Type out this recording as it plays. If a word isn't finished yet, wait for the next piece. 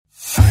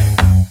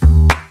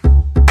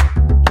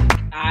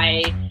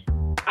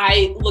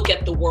I look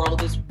at the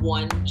world as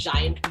one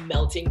giant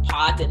melting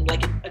pot and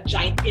like a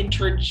giant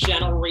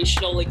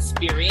intergenerational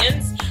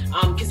experience.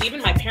 Because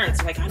even my parents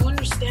are like, I don't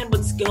understand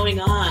what's going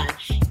on.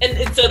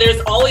 And so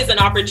there's always an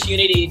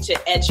opportunity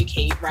to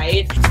educate,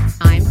 right?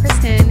 I'm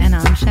Kristen. And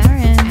I'm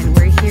Sharon. And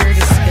we're here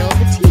to spill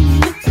the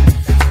tea.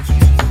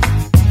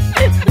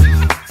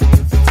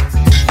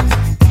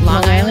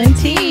 Long Island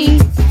tea.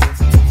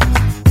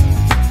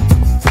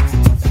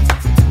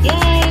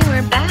 Yay,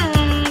 we're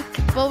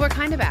back. Well, we're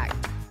kind of back.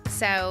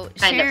 So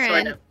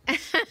Sharon,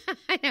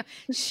 I know.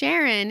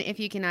 Sharon,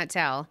 if you cannot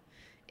tell,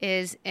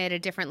 is at a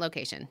different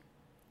location.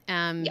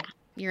 Yeah.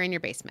 You're in your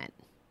basement.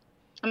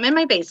 I'm in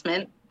my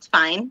basement. It's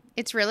fine.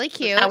 It's really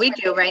cute. That's how we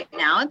do right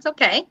now. It's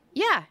okay.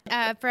 Yeah.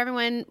 For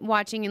everyone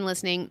watching and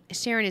listening,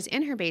 Sharon is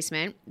in her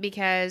basement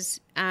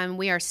because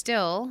we are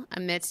still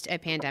amidst a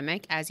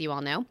pandemic, as you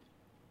all know.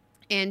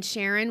 And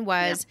Sharon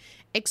was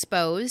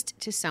exposed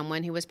to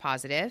someone who was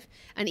positive.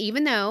 And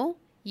even though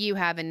you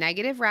have a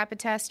negative rapid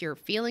test, you're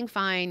feeling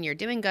fine, you're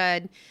doing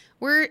good,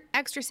 we're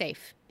extra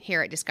safe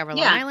here at Discover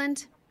Long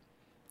Island.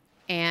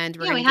 And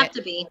we have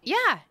to be.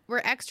 Yeah, we're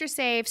extra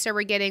safe. So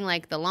we're getting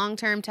like the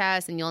long-term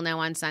test, and you'll know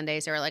on Sunday.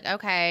 So we're like,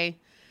 okay,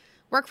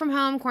 work from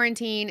home,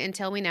 quarantine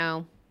until we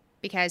know,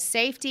 because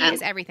safety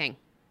is everything.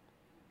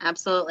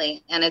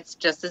 Absolutely. And it's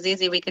just as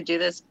easy. We could do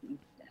this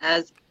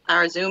as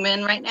our Zoom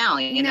in right now.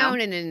 No.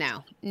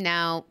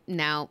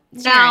 No,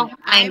 Sharon,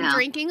 I know. I'm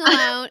drinking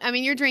alone. I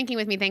mean, you're drinking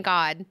with me, thank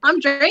God. I'm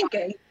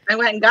drinking. I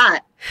went and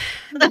got.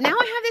 But now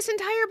I have this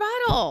entire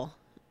bottle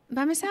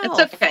by myself.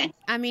 It's okay.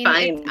 I mean,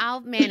 fine. I'll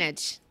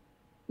manage.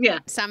 Yeah.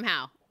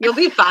 Somehow. You'll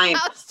be fine.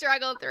 I'll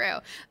struggle through.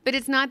 But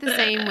it's not the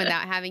same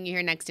without having you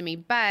here next to me.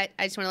 But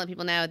I just want to let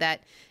people know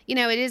that, it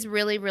is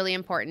really, really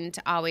important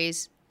to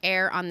always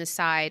err on the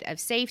side of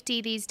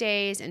safety these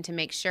days and to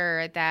make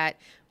sure that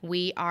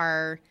we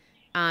are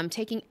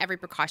taking every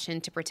precaution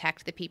to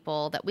protect the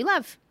people that we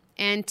love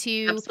and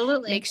to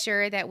make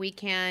sure that we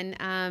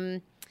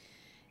can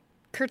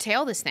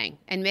curtail this thing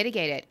and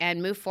mitigate it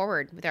and move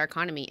forward with our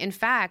economy. In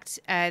fact,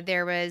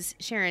 there was,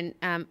 Sharon,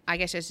 I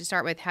guess I should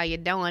start with how you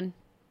doing.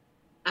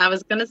 I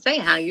was going to say,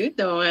 how you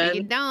doing? How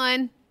you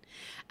doing?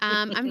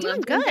 I'm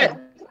doing good.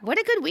 What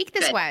a good week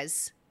this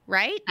was,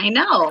 right? I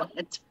know.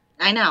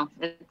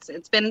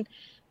 It's been,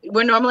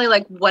 we're normally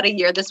like, what a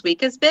year this week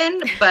has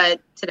been.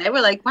 But today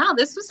we're like, wow,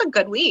 this was a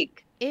good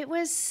week. It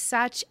was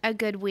such a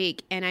good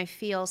week. And I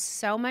feel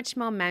so much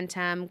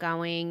momentum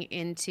going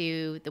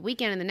into the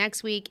weekend and the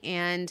next week.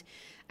 And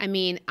I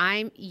mean,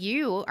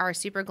 you are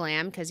super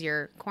glam because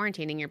you're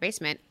quarantining your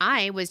basement.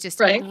 I was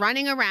just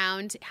running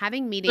around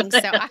having meetings.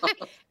 So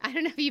I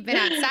don't know if you've been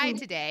outside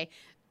today,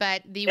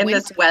 but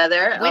this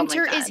weather,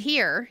 winter is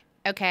here.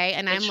 Okay.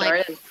 And I'm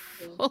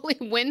fully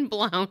wind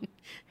blown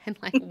and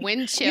like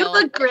wind chill. You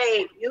look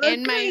great.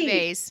 In my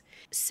face.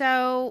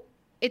 So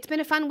it's been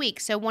a fun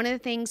week. So one of the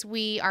things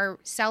we are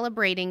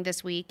celebrating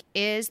this week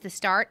is the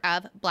start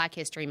of Black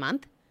History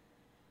Month.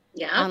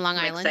 Yeah, on Long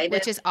Island,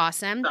 which is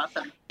awesome.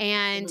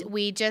 And Mm-hmm.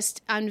 we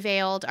just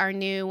unveiled our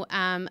new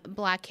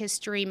Black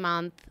History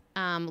Month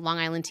Long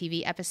Island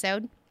TV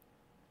episode.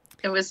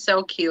 It was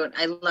so cute.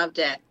 I loved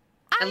it.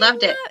 I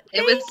loved it.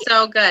 It was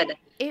so good.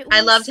 I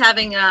loved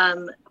having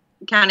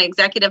county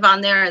executive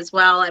on there as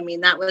well. I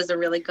mean, that was a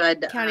really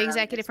good county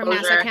executive from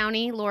Nassau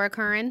County, Laura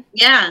Curran.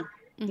 Yeah.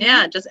 Mm-hmm.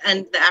 Yeah,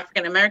 and the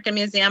African American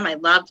Museum. I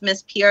loved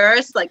Miss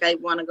Pierce. Like, I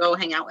want to go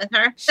hang out with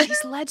her.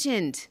 She's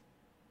legend.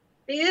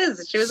 She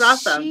is. She was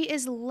awesome. She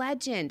is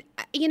legend.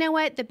 You know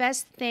what? The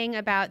best thing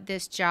about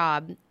this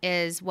job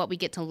is what we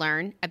get to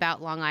learn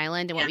about Long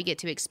Island and what we get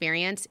to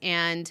experience.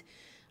 And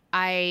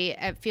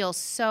I feel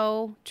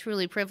so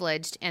truly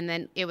privileged. And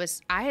then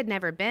I had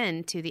never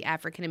been to the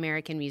African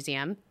American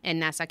Museum in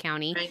Nassau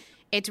County. Right.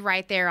 It's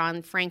right there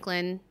on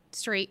Franklin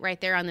Street,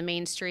 right there on the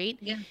main street.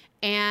 Yeah.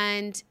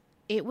 And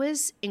it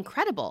was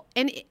incredible.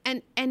 And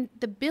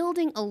the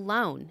building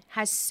alone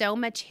has so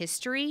much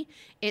history.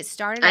 It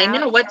started out... I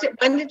know.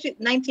 When did you...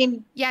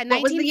 19... Yeah,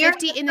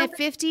 1950. In the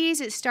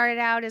 50s, it started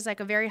out as like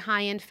a very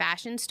high-end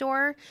fashion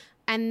store.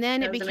 And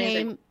then it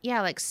became,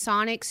 like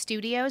Sonic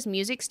Studios,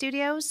 music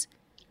studios.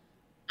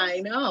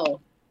 I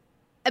know.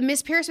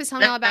 Miss Pierce was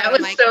telling me all about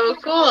it. That was so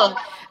cool.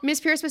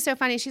 Miss Pierce was so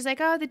funny. She's like,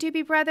 oh, the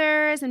Doobie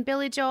Brothers and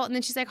Billy Joel. And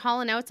then she's like,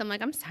 Hall & Oates. I'm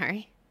like, I'm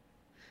sorry.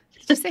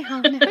 Did you say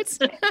Hall & Oates?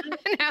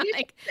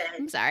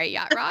 I'm sorry,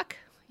 Yacht Rock.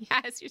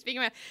 Yes, you're speaking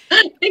about.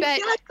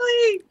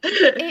 Exactly.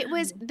 It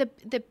was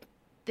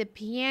the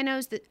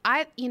pianos that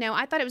I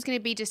thought it was going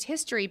to be just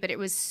history, but it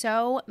was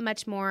so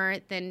much more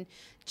than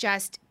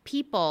just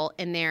people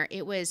in there.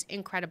 It was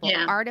incredible.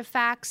 Yeah.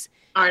 Artifacts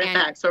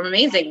were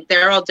amazing.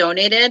 They're all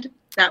donated.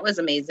 That was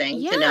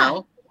amazing to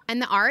know.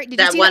 And the art. Did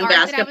that you see one the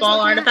art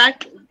basketball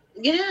artifact?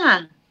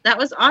 Yeah, that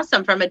was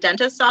awesome from a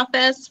dentist's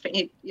office.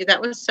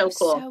 That was so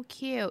cool. So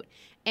cute.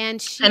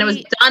 And it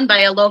was done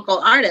by a local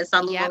artist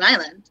on Long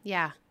Island.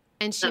 Yeah.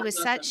 And she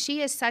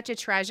is such a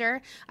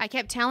treasure. I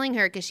kept telling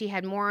her because she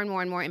had more and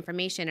more and more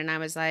information. And I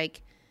was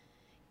like,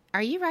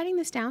 are you writing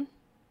this down?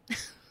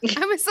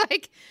 I was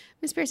like,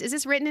 Miss Pierce, is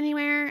this written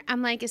anywhere?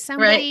 I'm like, is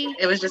somebody... Right.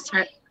 It was just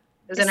her.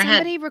 was in her head.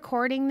 Somebody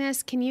recording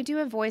this, can you do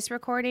a voice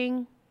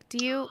recording?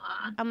 Do you?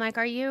 I'm like,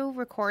 are you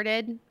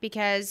recorded?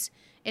 Because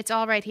it's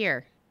all right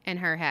here in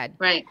her head.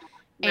 Right.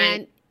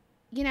 And,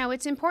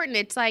 it's important.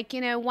 It's like,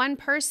 one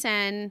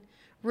person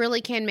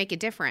really can make a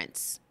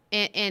difference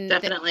in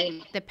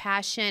Definitely. the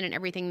passion and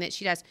everything that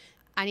she does.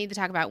 I need to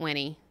talk about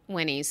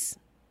Winnie's.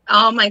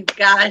 Oh, my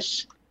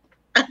gosh.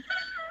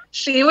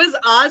 She was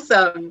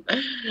awesome.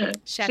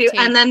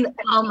 And then,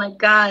 oh, my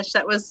gosh,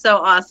 that was so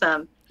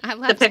awesome. I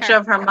love the picture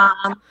of her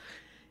mom.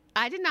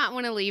 I did not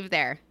want to leave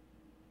there.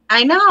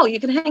 I know. You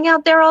can hang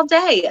out there all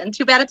day. And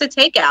too bad it's a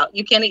takeout.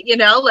 You can't,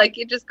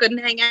 you just couldn't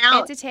hang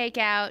out. It's a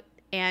takeout.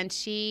 And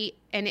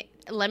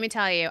let me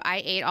tell you,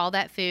 I ate all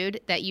that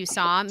food that you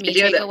saw me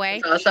take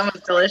away. Awesome. It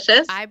was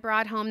delicious. I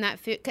brought home that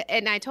food.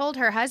 And I told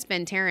her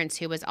husband, Terrence,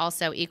 who was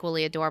also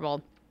equally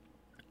adorable,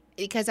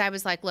 because I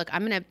was like, look,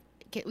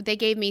 they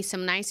gave me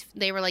some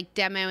they were like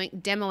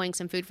demoing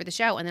some food for the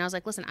show. And then I was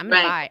like, listen, I'm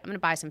going to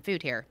buy some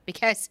food here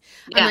because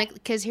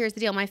because here's the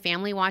deal. My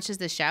family watches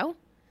the show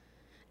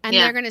and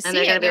they're going to see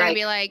it. They're going to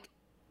be like,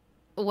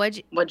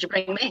 what'd you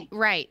bring me?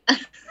 Right.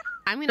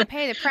 I'm going to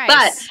pay the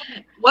price.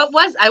 But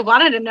I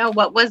wanted to know,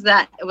 what was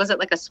that? Was it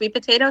like a sweet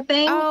potato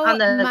thing? Oh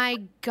my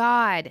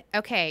God.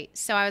 Okay.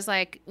 So I was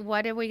like,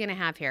 what are we going to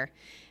have here?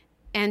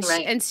 And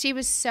she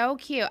was so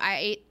cute.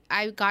 I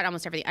got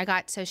almost everything.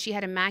 So she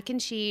had a mac and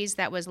cheese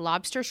that was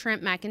lobster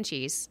shrimp mac and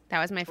cheese. That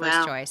was my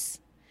first choice.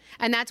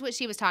 And that's what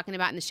she was talking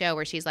about in the show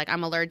where she's like,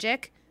 I'm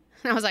allergic.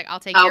 And I was like, I'll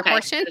take your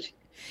portion.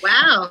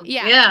 Wow.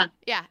 Yeah.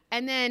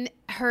 And then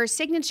her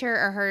signature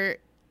or her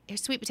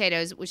sweet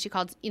potatoes, which she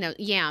called,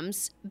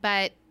 yams.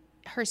 But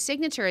her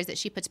signature is that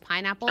she puts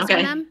pineapples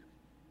in them.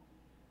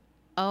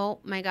 Oh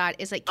my God.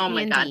 It's like candy. Oh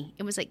my God.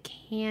 It was like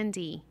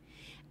candy.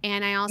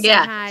 And I also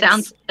had...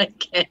 sounds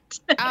like it.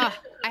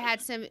 I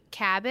had some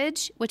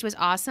cabbage, which was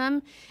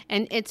awesome.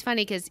 And it's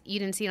funny because you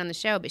didn't see it on the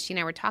show, but she and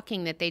I were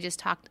talking that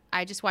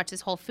I just watched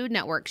this whole Food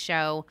Network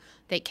show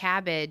that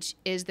cabbage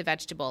is the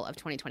vegetable of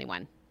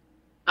 2021.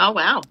 Oh,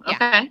 wow.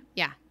 Okay.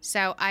 Yeah.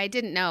 So I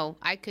didn't know.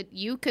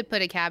 You could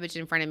put a cabbage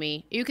in front of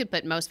me. You could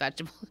put most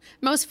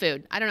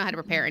food. I don't know how to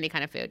prepare any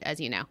kind of food,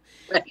 as you know.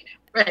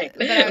 Right.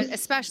 But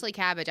especially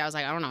cabbage. I was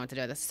like, I don't know what to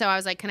do with this. So I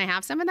was like, can I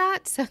have some of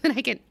that? So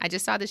that I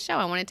just saw this show.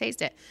 I want to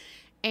taste it.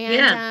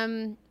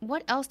 And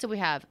what else did we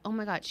have? Oh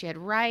my God, she had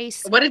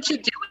rice. What did you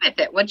do with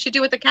it? What did you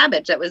do with the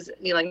cabbage? That was,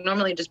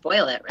 normally just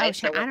boil it,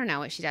 right? Oh, I don't know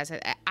what she does.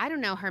 I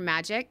don't know her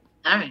magic.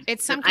 All right.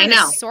 It's some kind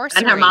of sorcery.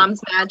 And her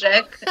mom's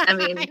magic. I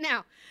mean, I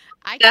know.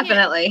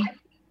 Definitely.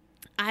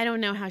 I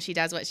don't know how she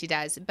does what she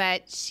does,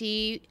 but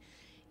she,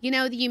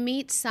 you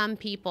meet some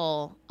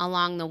people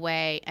along the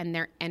way and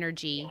their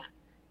energy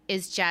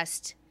is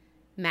just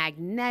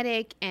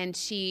magnetic, and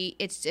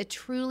it's a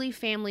truly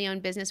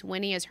family-owned business.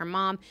 Winnie is her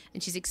mom,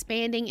 and she's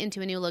expanding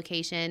into a new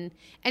location.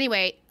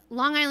 Anyway,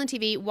 Long Island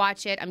TV,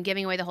 watch it. I'm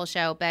giving away the whole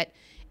show, but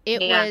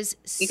it was...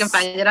 You can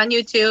find it on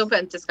YouTube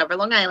and Discover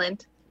Long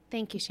Island.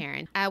 Thank you,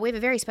 Sharon. We have a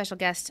very special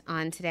guest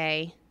on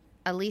today,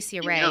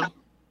 Alicia Ray.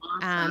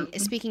 Awesome.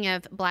 Speaking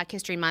of Black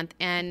History Month,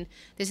 and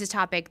this is a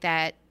topic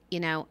that,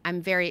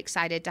 I'm very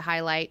excited to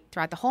highlight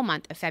throughout the whole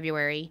month of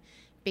February,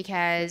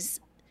 because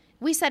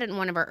we said it in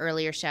one of our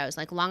earlier shows,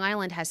 like Long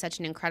Island has such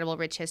an incredible,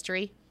 rich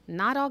history.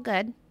 Not all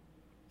good,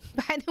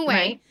 by the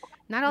way.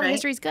 Not all the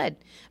history is good.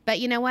 But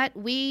you know what?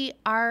 We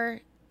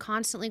are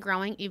constantly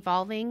growing,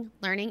 evolving,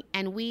 learning,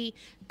 and we,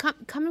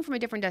 coming from a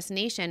different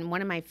destination,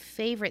 one of my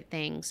favorite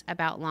things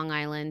about Long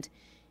Island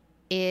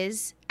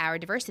is our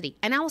diversity.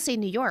 And I will say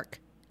New York.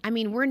 I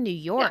mean, we're New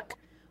York.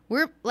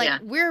 Yeah.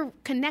 We're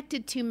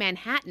connected to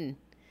Manhattan.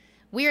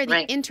 We are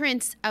the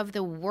entrance of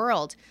the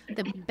world.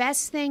 The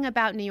best thing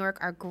about New York,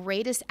 our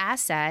greatest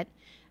asset,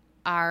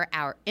 are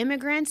our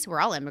immigrants. We're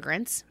all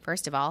immigrants,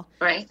 first of all.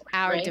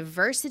 Our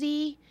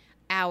diversity,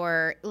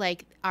 our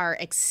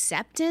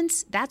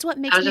acceptance. That's what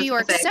makes New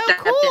York so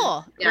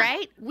cool,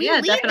 right? We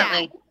lead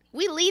that.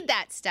 We lead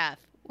that stuff.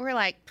 We're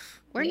like,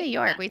 we're New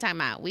York. What are you talking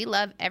about? We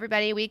love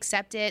everybody. We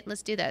accept it.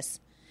 Let's do this.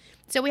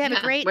 So we have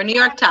a great... We're New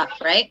York tough,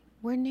 right?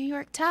 We're New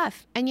York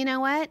tough. And you know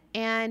what?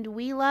 And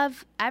we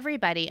love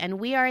everybody. And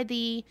we are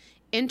the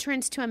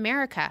entrance to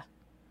America.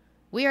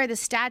 We are the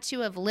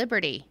Statue of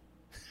Liberty,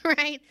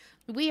 right?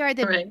 We are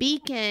the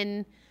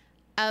beacon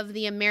of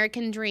the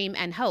American dream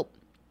and hope.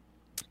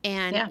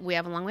 And we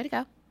have a long way to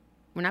go.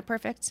 We're not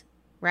perfect,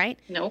 right?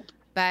 Nope.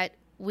 But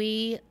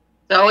there's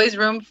always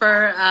room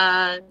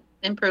for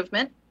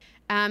improvement.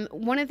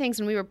 One of the things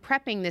when we were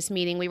prepping this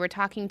meeting, we were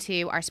talking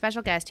to our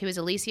special guest, who is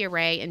Alicia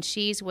Ray, and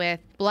she's with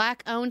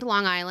Black-owned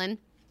Long Island.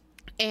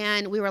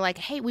 And we were like,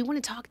 hey, we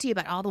want to talk to you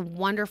about all the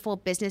wonderful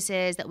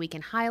businesses that we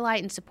can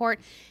highlight and support.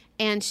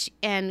 And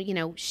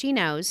she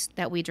knows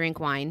that we drink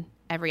wine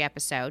every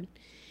episode.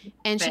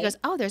 And she goes,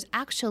 oh, there's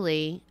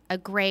actually a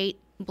great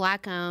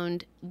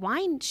Black-owned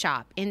wine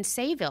shop in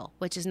Sayville,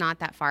 which is not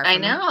that far from I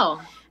know.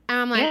 Me. And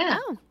I'm like,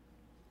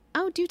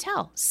 Oh, do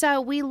tell.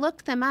 So we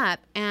looked them up,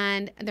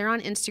 and they're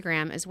on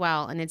Instagram as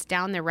well, and it's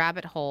Down the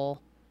Rabbit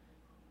Hole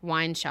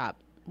Wine Shop.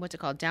 what's it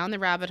called?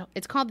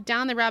 It's called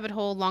Down the Rabbit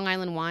Hole Long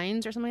Island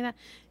Wines or something like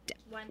that.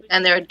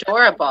 And they're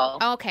adorable.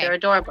 Okay. They're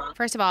adorable.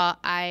 First of all,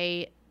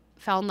 I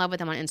fell in love with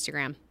them on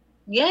Instagram.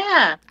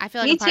 Yeah. I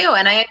feel like me too.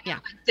 And I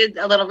did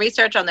a little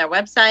research on their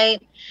website.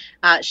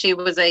 She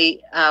was a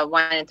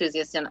wine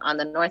enthusiast on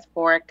the North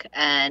Fork,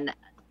 and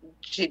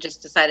she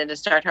just decided to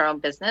start her own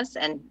business,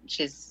 and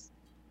she's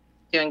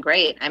doing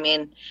great. I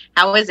mean,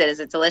 how is it? Is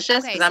it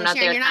delicious? Okay, so I'm not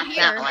Sharon, there.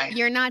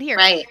 You're not here.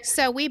 Right.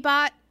 So we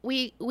bought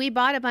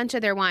a bunch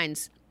of their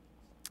wines.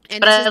 And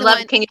but I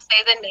love. Can you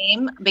say the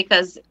name,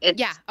 because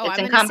it's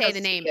I'm going to say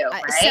the name. You,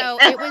 right? So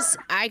it was.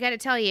 I got to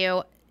tell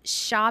you,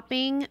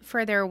 shopping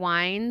for their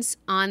wines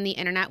on the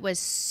internet was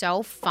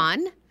so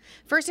fun.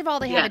 First of all,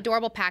 they have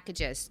adorable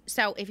packages.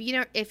 So if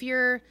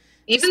you're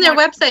even their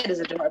website is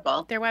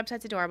adorable. Their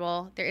website's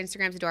adorable. Their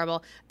Instagram's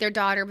adorable. Their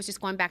daughter was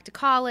just going back to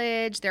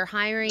college. They're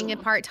hiring a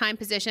part-time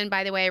position,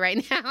 by the way,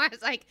 right now. I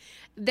was like,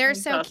 they're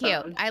so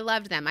cute. I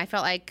loved them. I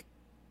felt like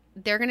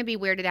they're going to be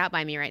weirded out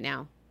by me right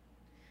now,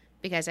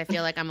 because I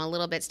feel like I'm a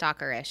little bit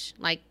stalkerish.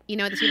 Like, the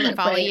people that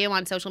follow you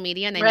on social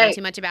media and they know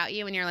too much about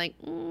you, and you're like,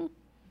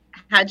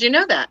 how'd you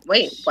know that?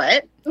 Wait,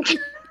 what?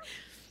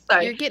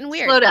 Sorry. You're getting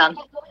weird. Slow down.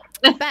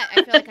 But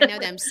I feel like I know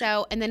them.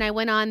 So, and then I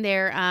went on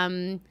their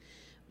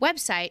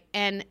website,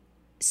 and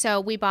so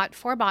we bought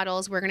 4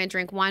 bottles. We're going to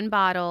drink 1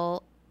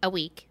 bottle a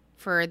week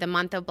for the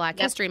month of Black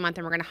History Month,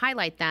 and we're going to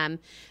highlight them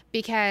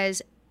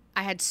because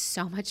I had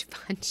so much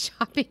fun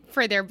shopping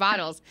for their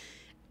bottles.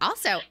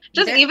 Also,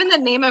 just even the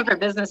name of her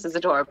business is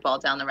adorable,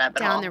 Down the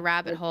Rabbit Hole. Down the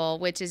Rabbit Hole,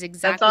 which is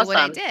exactly what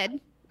I did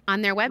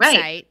on their website.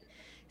 Right.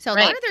 So a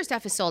lot of their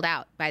stuff is sold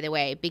out, by the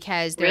way,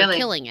 because they're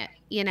killing it,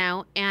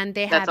 and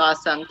they have.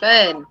 That's awesome.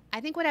 Good. I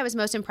think what I was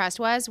most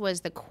impressed was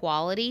the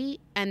quality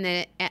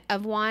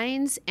of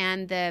wines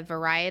and the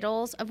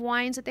varietals of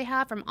wines that they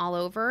have from all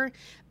over.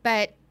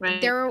 But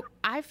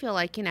I feel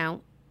like,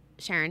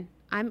 Sharon,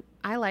 I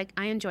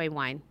enjoy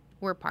wine.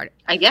 We're part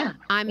of it.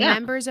 I'm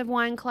members of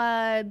wine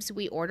clubs.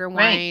 We order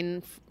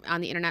wine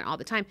on the internet all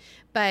the time.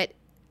 But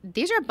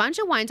these are a bunch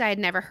of wines I had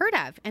never heard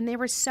of, and they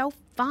were so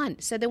fun.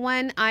 So the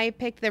one I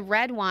picked, the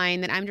red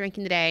wine that I'm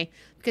drinking today,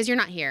 because you're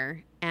not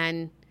here,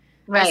 and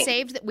I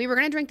saved. We were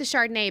going to drink the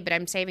Chardonnay, but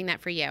I'm saving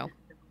that for you.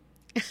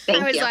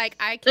 I was like,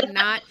 I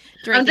cannot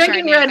drink. I'm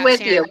drinking red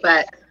with Sharon. you,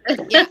 but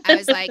I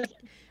was like,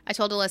 I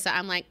told Alyssa,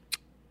 I'm like,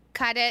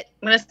 cut it.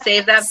 I'm going to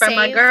save that for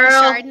my girl.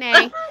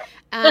 Chardonnay.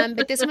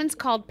 But this one's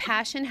called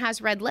Passion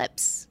Has Red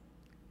Lips.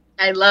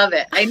 I love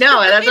it. I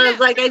know. That's what I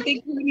was like. I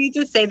think you need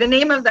to say the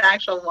name of the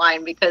actual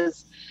wine,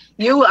 because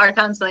you are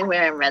constantly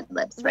wearing red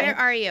lips, right? Where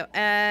are you?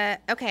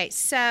 Okay,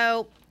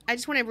 so I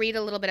just want to read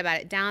a little bit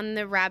about it.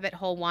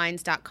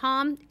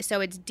 DownTheRabbitHoleWines.com. So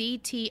it's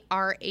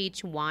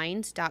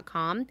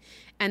DTRHWines.com.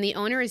 And the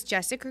owner is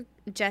Jessica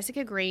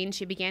Green.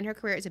 She began her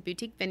career as a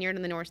boutique vineyard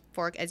in the North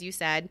Fork, as you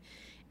said.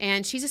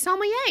 And she's a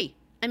sommelier.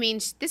 I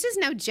mean, this is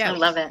no joke. I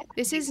love it.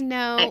 It's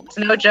no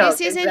joke. This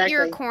isn't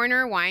your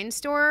corner wine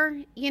store.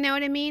 You know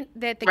what I mean?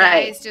 That the guy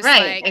is just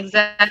like,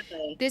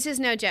 exactly. This is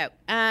no joke.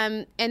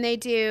 And they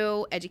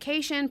do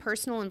education,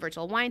 personal and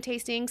virtual wine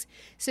tastings.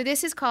 So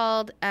this is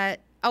called, and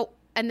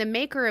the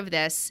maker of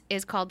this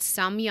is called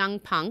Some Young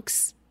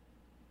Punks.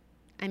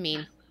 I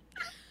mean,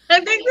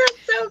 I think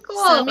that's so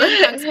cool. Some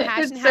Young Punks,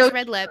 Passion Has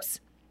Red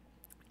Lips.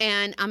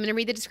 And I'm going to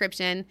read the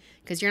description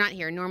because you're not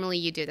here. Normally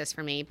you do this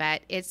for me,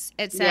 but it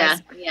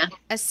says,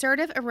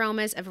 assertive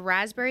aromas of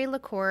raspberry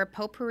liqueur,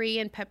 potpourri,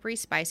 and peppery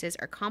spices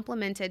are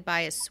complemented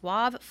by a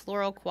suave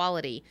floral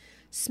quality.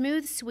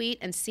 Smooth, sweet,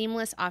 and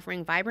seamless,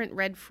 offering vibrant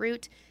red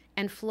fruit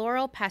and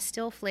floral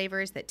pastel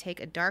flavors that take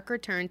a darker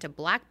turn to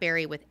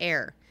blackberry with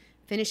air.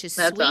 Finishes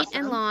sweet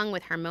and long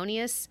with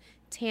harmonious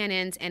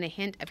tannins and a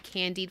hint of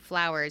candied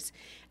flowers.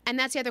 And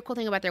that's the other cool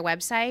thing about their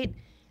website.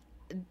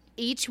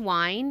 Each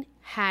wine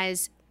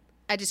has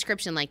a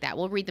description like that.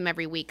 We'll read them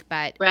every week,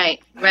 but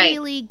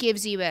really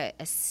gives you a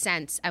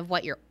sense of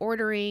what you're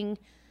ordering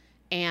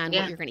and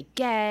what you're going to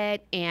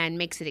get, and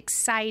makes it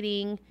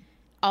exciting.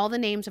 All the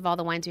names of all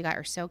the wines we got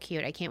are so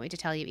cute. I can't wait to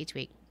tell you each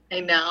week.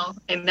 I know.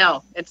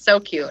 It's so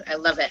cute. I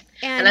love it.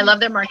 And I love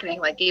their marketing,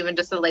 like even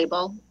just the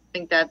label. I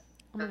think that's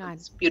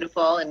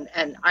beautiful and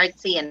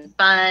artsy and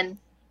fun.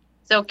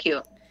 So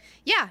cute.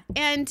 Yeah,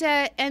 and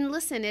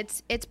listen,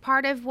 it's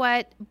part of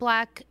what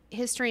Black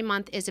History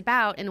Month is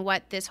about, and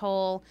what this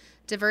whole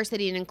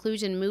diversity and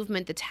inclusion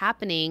movement that's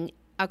happening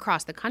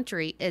across the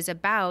country is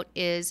about,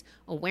 is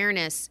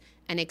awareness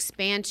and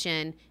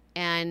expansion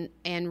and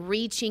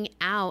reaching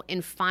out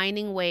and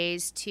finding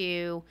ways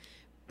to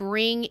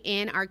bring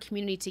in our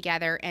community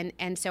together.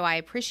 And so I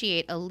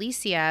appreciate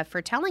Alicia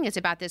for telling us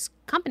about this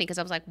company, because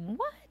I was like,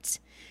 what?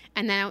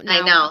 And now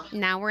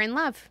we're in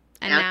love.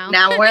 And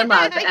now we're in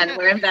love and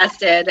we're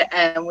invested,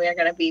 and we're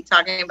going to be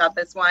talking about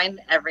this wine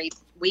every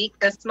week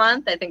this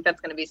month. I think that's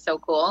going to be so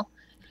cool.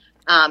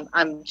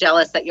 I'm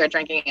jealous that you're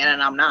drinking it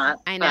and I'm not.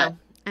 I know.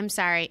 I'm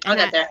sorry. I'll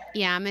get there.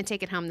 Yeah, I'm going to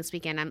take it home this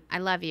weekend. I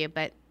love you,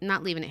 but I'm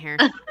not leaving it here.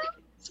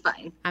 It's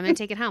fine. I'm going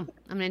to take it home.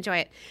 I'm going to enjoy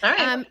it. All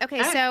right.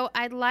 Okay, so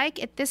I'd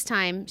like at this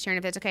time, Sharon,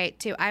 if that's okay,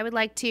 I would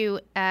like to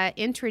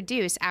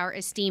introduce our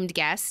esteemed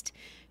guest,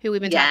 who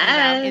we've been talking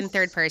about in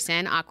third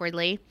person,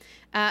 awkwardly.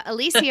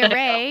 Alicia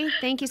Ray,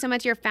 thank you so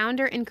much. You're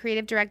founder and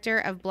creative director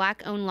of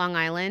Black-Owned Long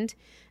Island.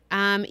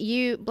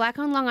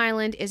 Black-Owned Long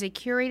Island is a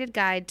curated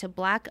guide to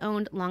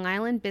Black-owned Long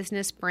Island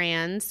business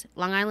brands,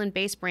 Long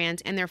Island-based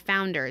brands, and their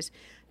founders.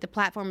 The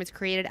platform was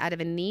created out of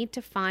a need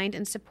to find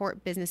and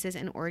support businesses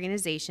and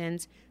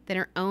organizations that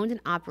are owned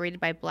and operated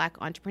by Black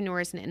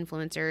entrepreneurs and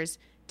influencers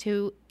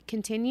to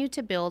continue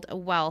to build a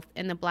wealth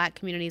in the Black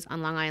communities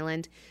on Long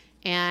Island.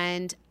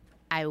 And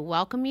I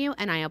welcome you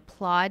and I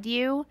applaud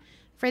you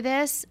for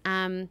this.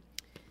 And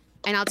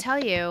I'll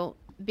tell you,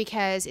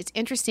 because it's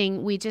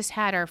interesting, we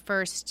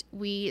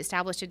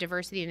established a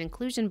diversity and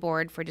inclusion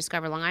board for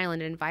Discover Long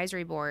Island, an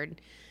advisory board,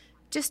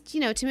 just,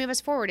 to move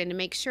us forward and to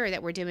make sure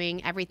that we're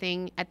doing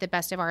everything at the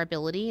best of our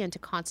ability and to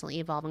constantly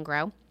evolve and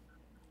grow.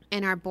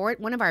 And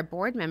one of our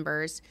board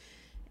members,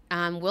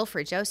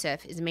 Wilfred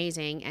Joseph, is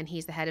amazing, and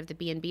he's the head of the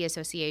B&B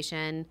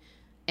Association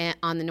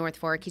on the North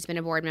Fork. He's been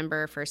a board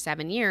member for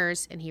 7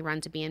 years, and he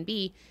runs a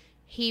B&B.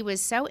 He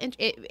was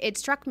it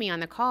struck me on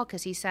the call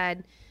because he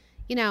said,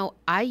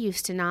 I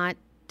used to not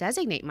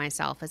designate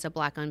myself as a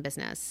Black-owned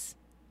business.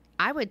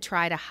 I would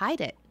try to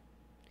hide it.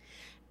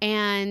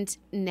 And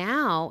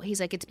now he's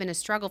like, it's been a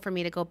struggle for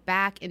me to go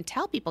back and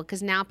tell people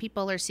because now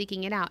people are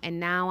seeking it out. And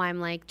now I'm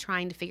like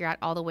trying to figure out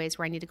all the ways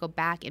where I need to go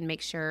back and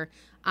make sure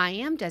I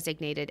am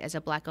designated as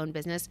a Black-owned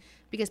business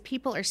because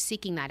people are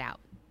seeking that out.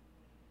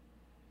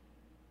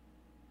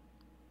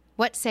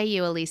 What say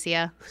you,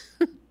 Alicia?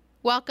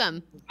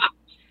 Welcome.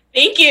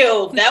 Thank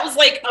you. That was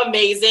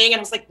amazing. And I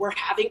was like, we're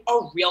having a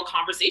real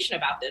conversation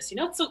about this.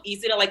 It's so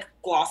easy to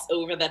gloss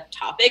over the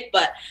topic,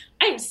 but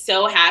I'm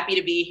so happy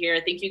to be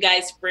here. Thank you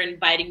guys for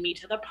inviting me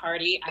to the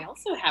party. I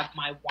also have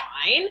my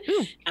wine.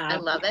 I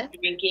love it.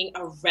 Drinking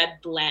a red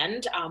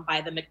blend by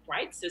the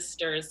McBride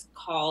sisters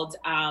called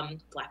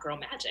Black Girl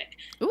Magic.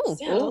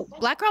 Ooh,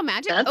 Black Girl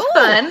Magic. That's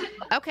fun.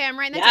 Okay, I'm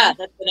writing that down. Yeah,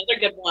 that's another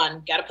good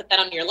one. Got to put that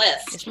on your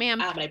list. Yes,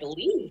 ma'am. I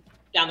believe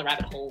down the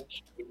rabbit hole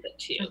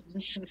too.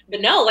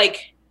 But no,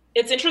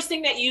 it's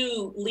interesting that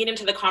you lean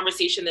into the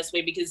conversation this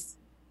way because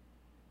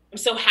I'm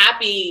so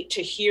happy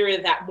to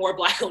hear that more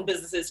Black-owned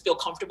businesses feel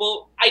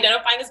comfortable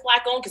identifying as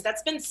Black-owned because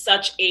that's been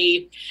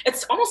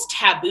it's almost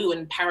taboo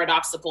and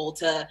paradoxical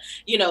to,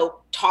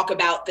 talk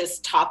about this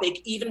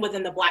topic even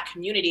within the Black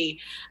community.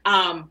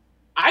 In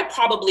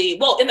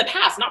the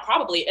past,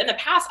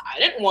 I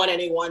didn't want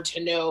anyone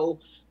to know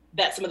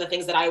that some of the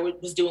things that I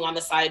was doing on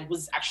the side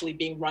was actually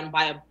being run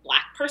by a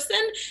Black person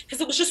because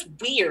it was just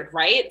weird,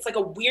 right? It's like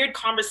a weird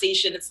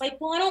conversation. It's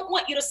like, well, I don't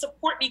want you to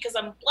support me because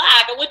I'm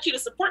Black. I want you to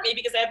support me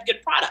because I have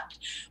good product.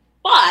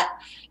 But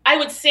I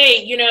would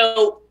say,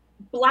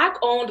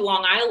 Black-owned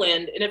Long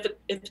Island, and if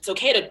it's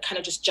okay to kind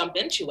of just jump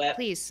into it.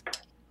 Please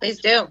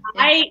do.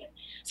 Yeah.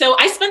 So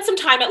I spent some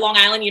time at Long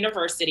Island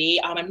University.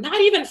 I'm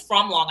not even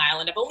from Long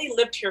Island. I've only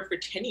lived here for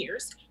 10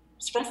 years.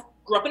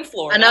 Grew up in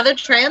Florida. Another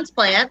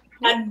transplant.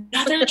 And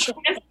I'm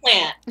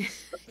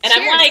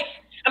like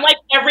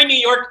every New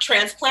York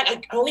transplant. I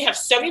only have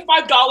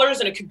 $75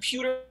 and a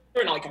computer,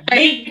 and I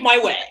made my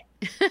way.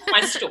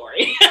 My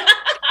story.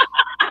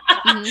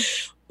 Mm-hmm.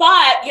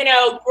 But,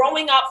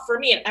 growing up for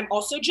me, and I'm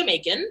also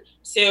Jamaican.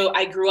 So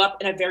I grew up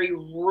in a very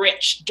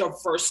rich,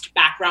 diverse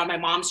background. My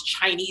mom's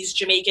Chinese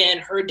Jamaican,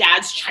 her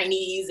dad's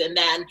Chinese, and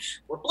then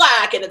we're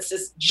Black. And it's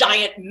this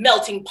giant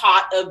melting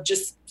pot of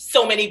just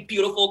so many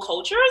beautiful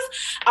cultures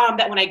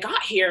that when I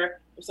got here,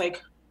 it was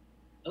like,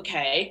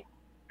 okay,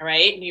 all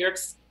right, New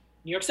York's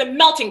a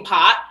melting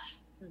pot,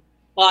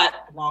 but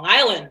Long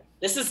Island,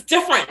 this is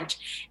different.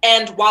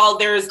 And while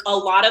there's a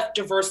lot of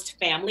diverse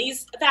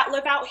families that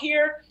live out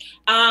here,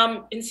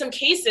 in some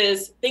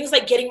cases, things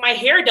like getting my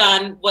hair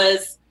done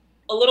was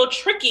a little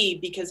tricky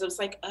because it was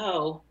like,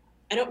 oh,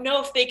 I don't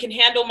know if they can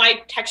handle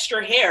my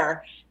texture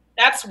hair.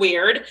 That's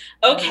weird.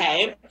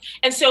 Okay.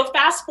 And so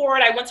fast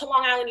forward, I went to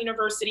Long Island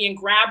University and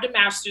grabbed a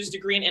master's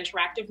degree in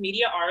interactive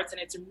media arts.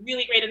 And it's some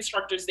really great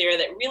instructors there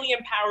that really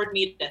empowered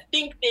me to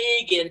think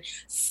big and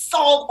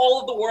solve all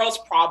of the world's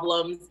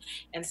problems.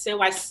 And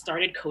so I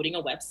started coding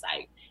a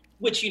website,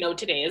 which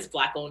today is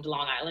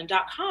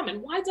blackownedlongisland.com.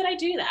 And why did I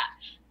do that?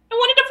 I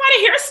wanted to find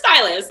a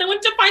hairstylist. I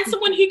wanted to find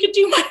someone who could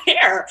do my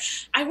hair.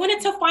 I wanted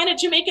to find a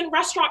Jamaican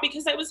restaurant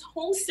because I was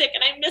homesick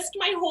and I missed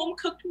my home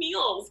cooked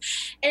meals.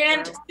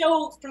 And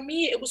so for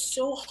me, it was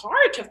so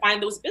hard to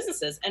find those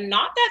businesses. And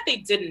not that they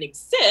didn't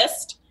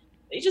exist.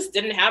 They just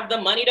didn't have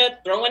the money to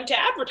throw into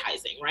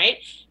advertising, right?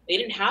 They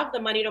didn't have the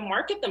money to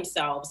market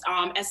themselves,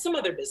 as some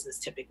other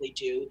businesses typically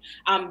do.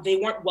 They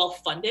weren't well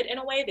funded in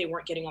a way. They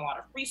weren't getting a lot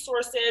of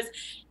resources.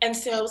 And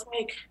so I was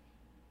like,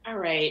 all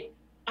right,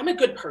 I'm a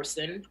good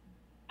person.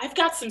 I've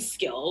got some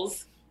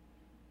skills.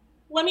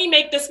 Let me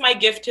make this my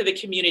gift to the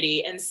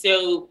community. And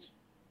so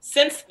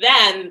since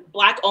then,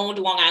 Black-owned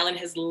Long Island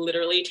has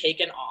literally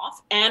taken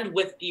off. And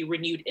with the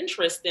renewed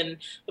interest in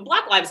the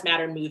Black Lives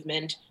Matter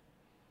movement,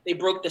 they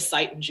broke the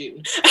site in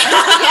June.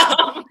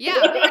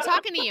 Yeah, we were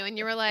talking to you and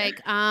you were like,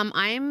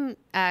 I'm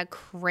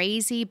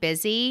crazy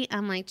busy.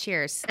 I'm like,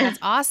 cheers. That's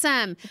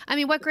awesome. I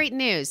mean, what great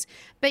news.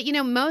 But,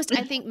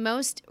 I think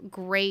most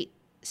great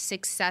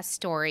success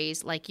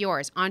stories like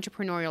yours,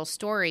 entrepreneurial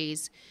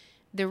stories,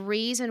 the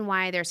reason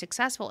why they're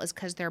successful is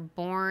because they're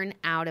born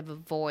out of a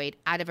void,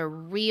 out of a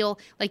real,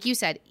 like you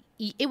said,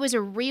 it was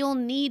a real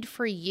need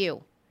for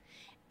you.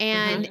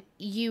 And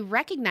you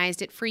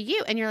recognized it for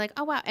you. And you're like,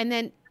 oh, wow. And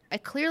then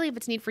clearly if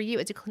it's a need for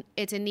you,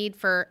 it's a need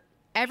for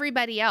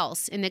everybody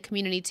else in the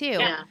community too.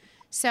 Yeah.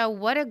 So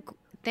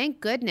thank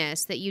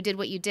goodness that you did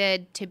what you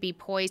did to be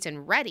poised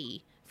and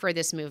ready for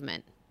this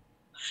movement.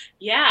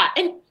 Yeah.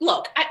 And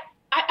look, I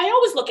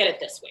always look at it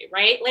this way,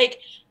 right? Like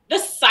the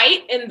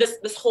site and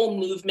this whole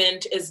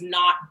movement is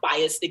not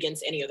biased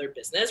against any other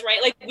business, right?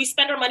 Like we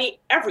spend our money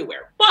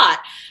everywhere. But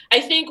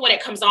I think when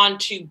it comes on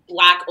to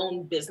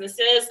Black-owned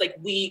businesses, like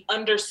we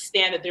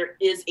understand that there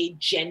is a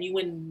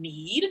genuine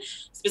need,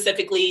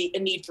 specifically a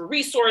need for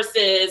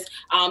resources,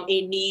 a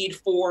need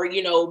for,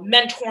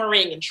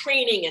 mentoring and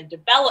training and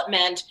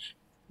development.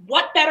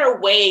 What better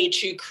way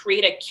to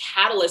create a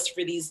catalyst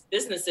for these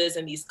businesses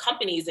and these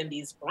companies and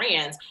these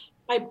brands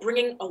by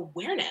bringing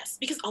awareness?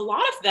 Because a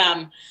lot of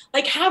them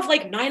have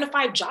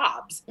 9-to-5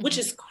 jobs, which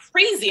is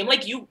crazy. I'm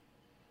like, so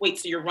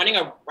you're running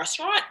a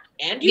restaurant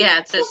and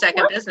it's a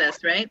second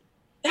business, right?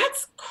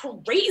 That's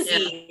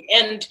crazy.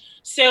 Yeah. And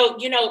so,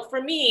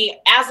 for me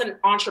as an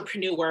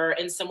entrepreneur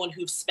and someone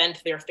who's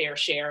spent their fair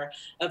share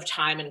of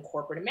time in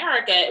corporate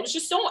America, it was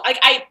just so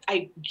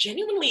I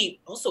genuinely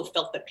also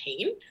felt the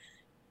pain.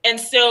 And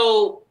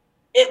so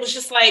it was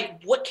just like,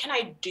 what can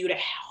I do to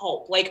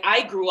help? Like,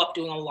 I grew up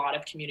doing a lot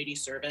of community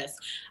service.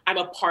 I'm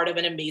a part of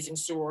an amazing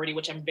sorority,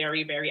 which I'm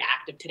very, very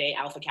active today,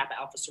 Alpha Kappa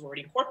Alpha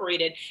Sorority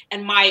Incorporated.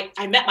 And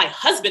I met my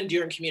husband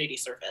during community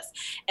service.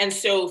 And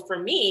so for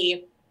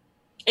me,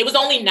 it was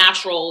only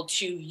natural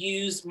to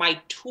use my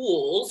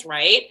tools,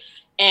 right?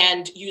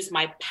 And use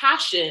my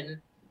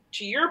passion,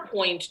 to your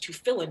point, to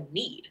fill a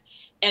need.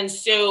 And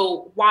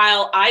so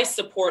while I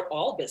support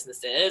all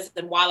businesses,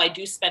 and while I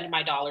do spend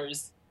my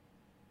dollars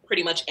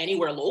pretty much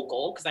anywhere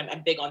local, because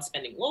I'm big on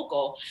spending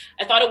local,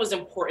 I thought it was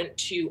important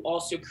to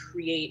also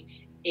create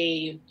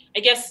a,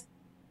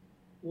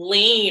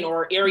 lane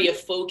or area of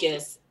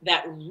focus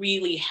that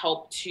really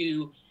helped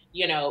to,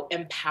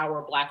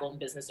 empower Black-owned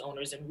business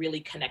owners and really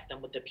connect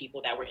them with the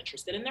people that were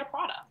interested in their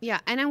product.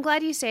 Yeah, and I'm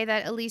glad you say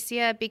that,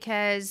 Alicia,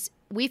 because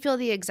we feel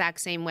the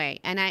exact same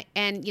way. And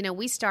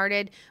we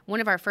started,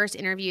 one of our first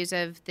interviews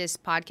of this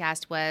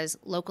podcast was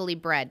Locally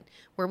Bred,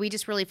 where we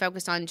just really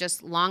focused on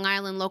just Long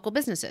Island local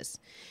businesses.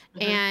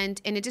 And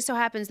it just so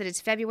happens that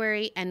it's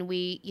February, and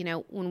we,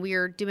 when we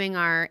are doing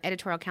our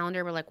editorial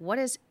calendar, we're like, what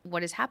is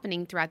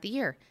happening throughout the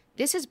year?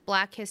 This is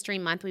Black History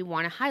Month. We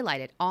want to highlight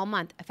it all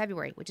month of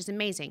February, which is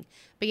amazing.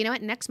 But you know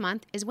what? Next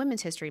month is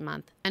Women's History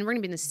Month. And we're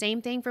going to be doing the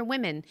same thing for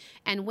women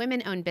and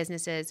women-owned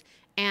businesses.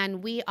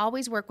 And we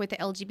always work with the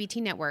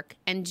LGBT network.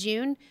 And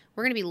June,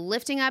 we're going to be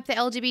lifting up the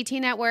LGBT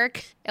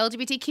network,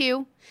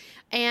 LGBTQ,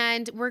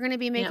 and we're going to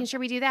be making sure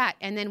we do that.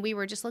 And then we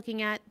were just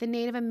looking at the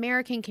Native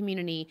American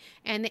community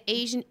and the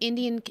Asian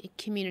Indian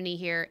community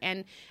here.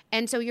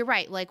 And so you're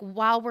right. Like,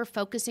 while we're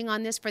focusing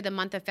on this for the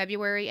month of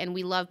February, and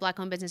we love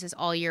Black-owned businesses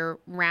all year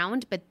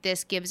round, but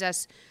this gives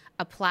us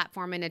a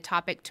platform and a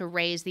topic to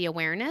raise the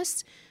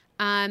awareness,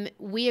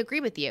 we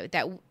agree with you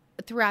that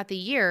throughout the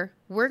year,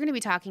 we're going to be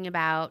talking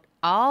about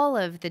all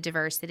of the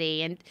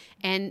diversity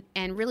and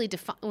really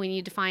when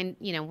you define,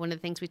 one of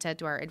the things we said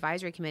to our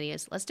advisory committee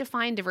is let's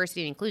define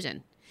diversity and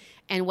inclusion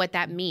and what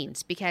that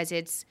means, because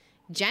it's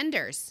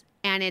genders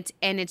and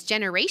it's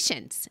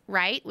generations,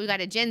 right? We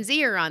got a Gen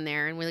Zer on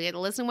there, and we get to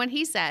listen to what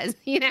he says,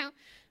 Yeah,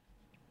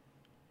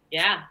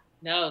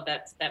 no,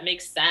 that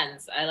makes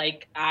sense.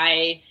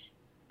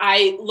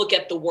 I look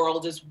at the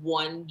world as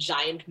one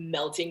giant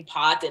melting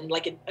pot and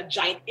like a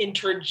giant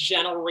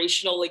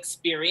intergenerational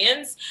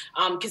experience.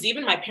 Because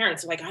even my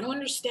parents are like, I don't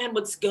understand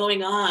what's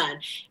going on.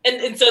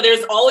 And so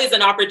there's always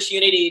an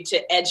opportunity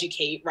to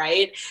educate,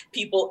 right?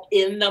 People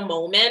in the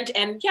moment.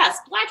 And yes,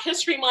 Black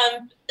History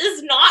Month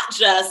is not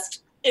just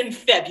in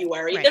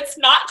February. Right. It's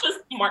not just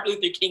Martin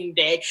Luther King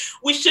Day.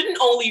 We shouldn't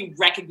only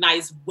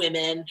recognize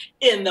women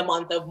in the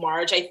month of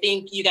March. I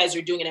think you guys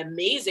are doing an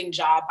amazing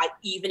job by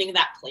evening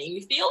that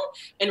playing field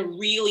and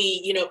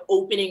really,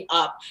 opening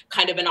up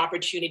kind of an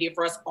opportunity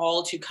for us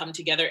all to come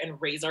together and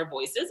raise our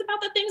voices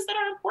about the things that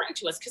are important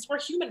to us, because we're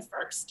human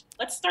first.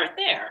 Let's start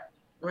there.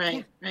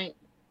 Right.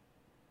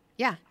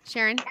 Yeah.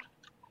 Sharon?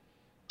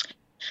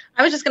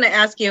 I was just going to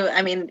ask you,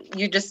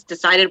 you just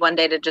decided one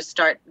day to just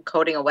start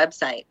coding a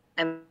website.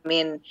 I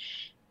mean,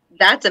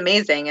 that's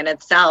amazing in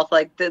itself,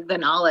 like the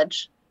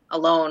knowledge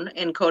alone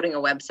in coding a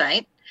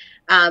website.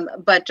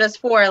 But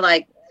just for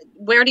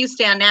where do you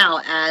stand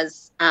now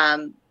as,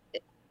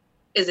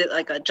 is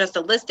it just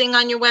a listing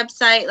on your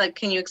website? Like,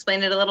 can you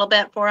explain it a little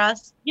bit for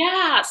us?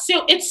 Yeah.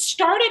 So it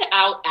started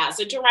out as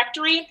a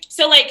directory.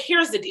 So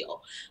here's the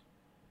deal.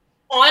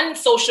 On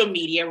social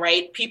media,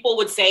 right, people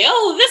would say,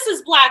 oh, this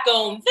is Black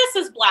owned. This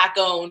is Black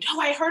owned. Oh,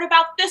 I heard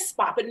about this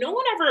spot, but no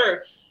one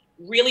ever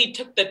really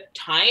took the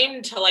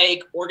time to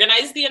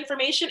organize the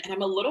information. And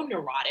I'm a little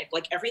neurotic,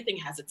 everything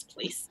has its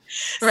place.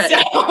 Right. So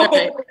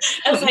right.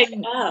 I was like,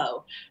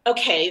 oh,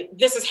 okay,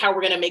 this is how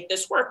we're going to make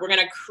this work. We're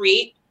going to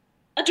create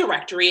a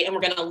directory and we're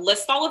going to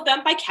list all of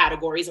them by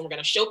categories and we're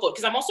going to show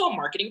because I'm also a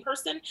marketing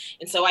person.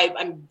 And so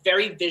I'm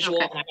very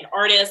visual and I'm an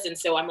artist. And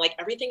so I'm like,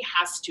 everything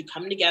has to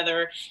come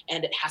together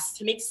and it has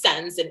to make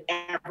sense. And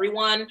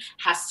everyone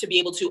has to be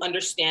able to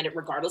understand it,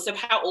 regardless of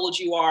how old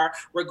you are,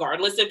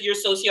 regardless of your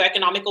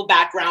socioeconomical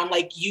background.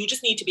 Like, you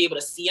just need to be able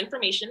to see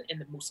information in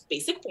the most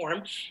basic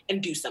form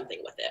and do something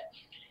with it.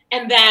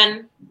 And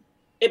then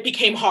it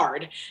became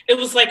hard. It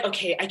was like,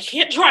 okay, I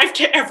can't drive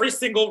to every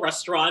single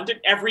restaurant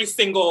and every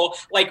single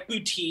like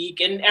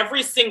boutique and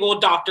every single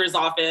doctor's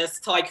office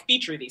to like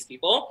feature these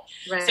people.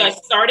 Right. So I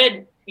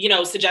started,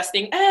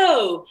 suggesting,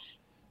 oh,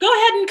 go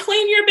ahead and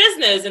claim your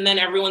business. And then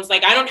everyone's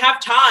like, I don't have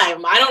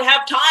time. I don't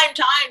have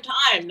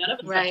time. None of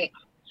us have time.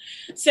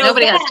 So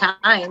nobody has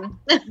time.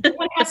 No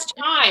one has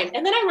time.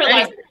 And then I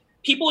realized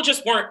people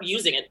just weren't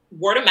using it.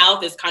 Word of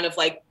mouth is kind of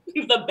like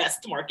the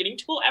best marketing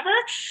tool ever.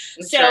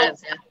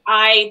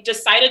 I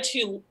decided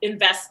to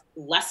invest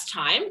less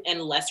time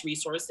and less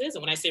resources.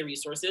 And when I say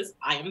resources,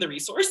 I am the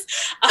resource.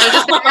 I was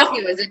just going to ask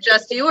you, is it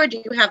just you or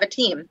do you have a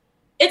team?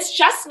 It's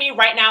just me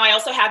right now. I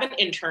also have an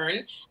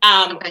intern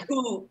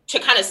who, to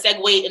kind of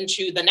segue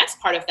into the next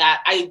part of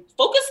that, I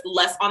focused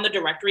less on the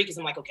directory because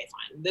I'm like, okay,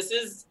 fine. This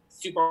is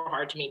super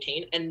hard to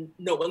maintain and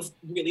no one's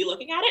really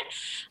looking at it.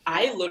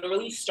 I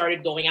literally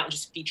started going out and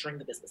just featuring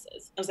the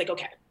businesses. I was like,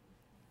 okay,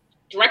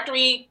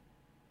 directory,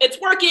 it's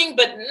working,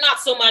 but not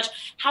so much.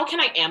 How can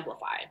I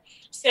amplify?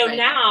 So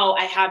now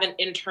I have an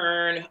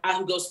intern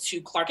who goes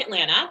to Clark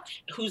Atlanta,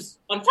 who's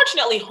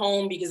unfortunately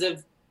home because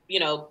of,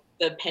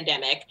 the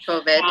pandemic.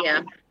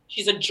 COVID,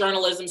 She's a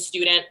journalism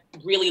student,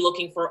 really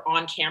looking for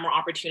on-camera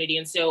opportunity.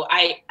 And so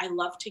I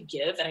love to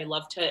give and I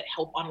love to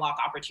help unlock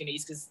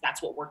opportunities because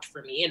that's what worked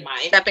for me in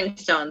my stepping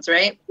stones,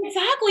 right?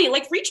 Exactly.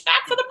 Like, reach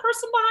back for the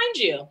person behind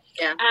you.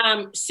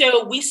 Yeah.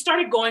 So we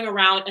started going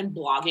around and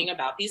blogging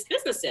about these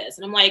businesses.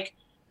 And I'm like,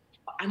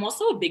 I'm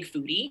also a big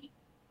foodie.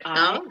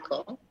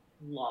 Cool.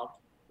 Love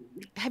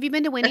food. Have you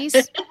been to Winnie's?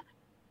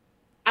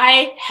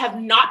 I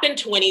have not been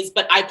to Winnie's,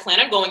 but I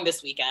plan on going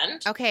this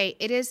weekend. Okay,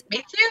 it is. Me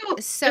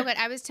too. So good.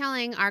 I was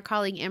telling our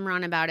colleague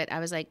Imran about it. I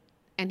was like,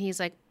 and he's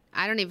like,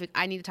 I need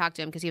to talk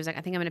to him because he was like,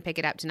 I think I'm going to pick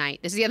it up tonight.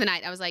 This is the other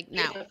night. I was like,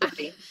 no.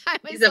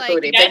 He's a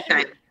foodie, big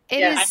time. It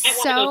is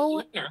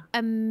so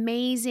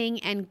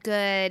amazing and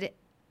good.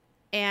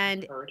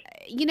 And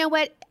you know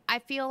what? I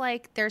feel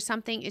like there's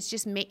something,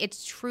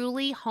 it's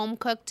truly home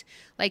cooked,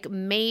 like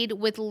made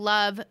with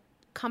love,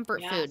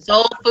 comfort food.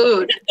 Soul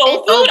food.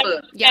 Soul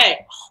food. Yeah.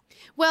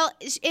 Well,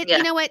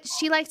 you know what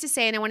she likes to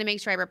say, and I want to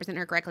make sure I represent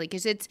her correctly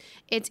because it's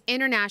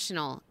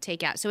international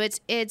takeout. So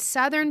it's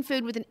Southern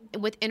food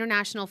with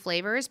international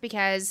flavors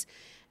because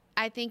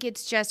I think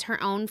it's just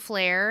her own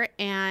flair.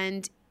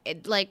 And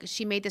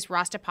she made this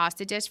Rasta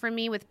pasta dish for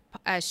me with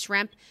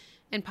shrimp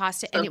and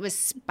pasta, and it was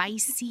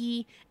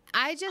spicy.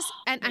 I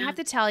have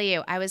to tell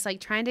you, I was like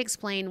trying to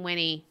explain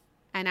Winnie,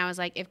 and I was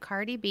like, if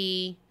Cardi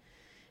B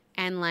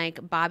and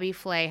like Bobby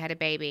Flay had a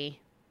baby,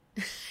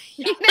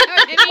 you know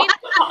what I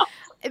mean?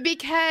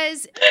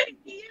 Because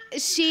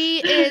she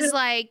is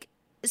like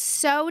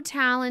so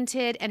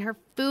talented and her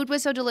food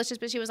was so delicious,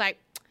 but she was like,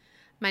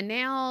 my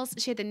nails,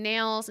 she had the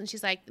nails and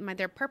she's like,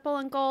 they're purple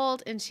and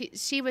gold. And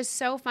she was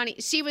so funny.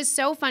 She was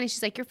so funny.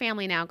 She's like, you're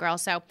family now, girl.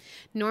 So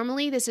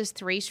normally this is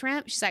 3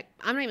 shrimp. She's like,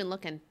 I'm not even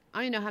looking. I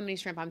don't even know how many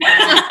shrimp I'm throwing.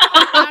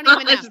 I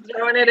don't even know. Just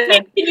throwing it in.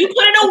 Can you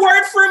put in a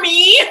word for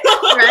me?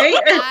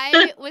 Right?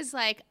 I was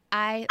like,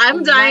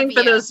 I'm dying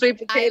for those sweet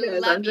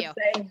potatoes. I'm just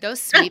saying. Those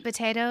sweet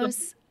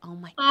potatoes. Oh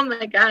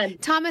my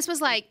God. Thomas was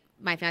like,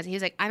 my fiance, he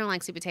was like, I don't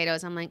like sweet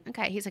potatoes. I'm like,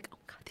 okay. He's like, oh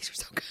God, these are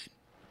so good.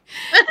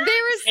 They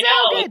were so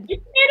good.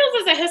 Sweet potatoes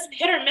is a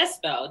hit or miss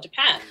though.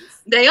 Depends.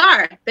 They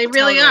are. They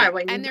really are.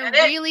 And they're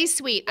really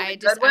sweet. I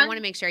want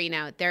to make sure,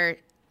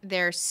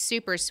 they're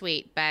super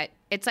sweet, but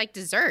it's like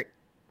dessert.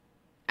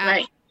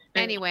 Right.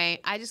 Anyway,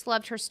 I just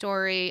loved her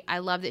story. I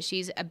love that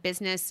she's a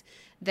business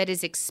that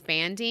is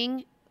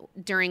expanding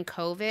during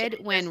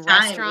COVID when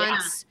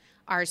restaurants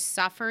are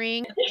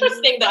suffering.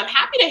 Interesting though. I'm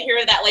happy to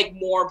hear that like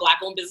more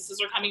Black-owned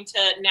businesses are coming to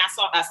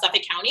Nassau,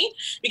 Suffolk County,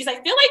 because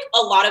I feel like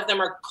a lot of them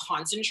are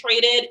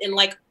concentrated in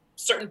like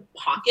certain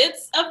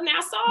pockets of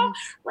Nassau,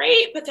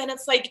 right? But then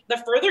it's like the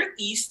further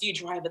east you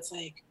drive, it's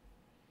like,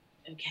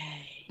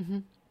 okay,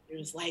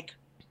 there's like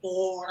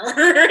 4,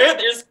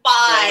 there's 5,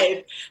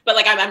 right. But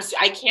like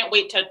I can't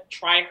wait to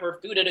try her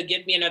food. It'll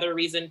give me another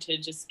reason to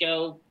just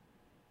go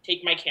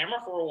take my camera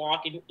for a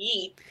walk and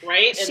eat,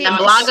 right? And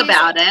blog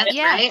about it,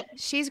 yeah, right?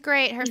 She's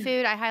great. Her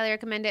food, I highly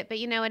recommend it. But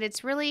you know what?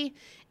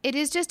 It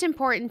is just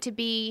important to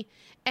be,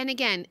 and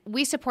again,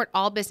 we support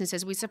all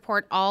businesses. We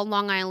support all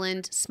Long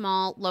Island,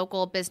 small,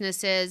 local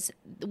businesses.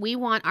 We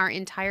want our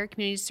entire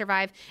community to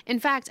survive. In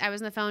fact, I was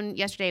on the phone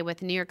yesterday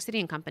with New York City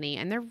and Company,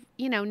 and they're,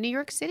 New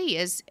York City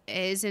is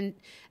in,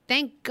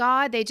 thank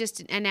God they just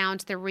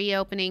announced the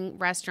reopening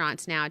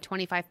restaurants now,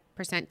 25%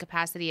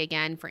 capacity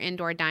again for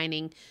indoor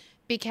dining.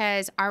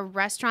 Because our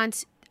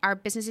restaurants, our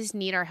businesses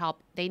need our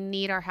help. They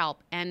need our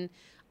help. And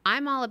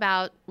I'm all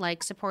about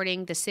like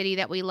supporting the city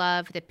that we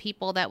love, the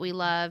people that we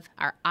love,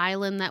 our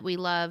island that we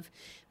love.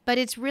 But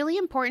it's really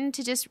important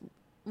to just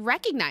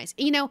recognize.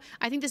 You know,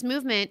 I think this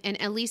movement, and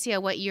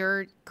Alicia, what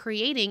you're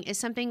creating is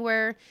something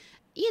where,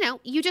 you know,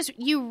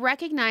 you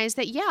recognize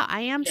that, yeah,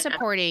 I am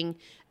supporting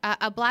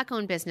a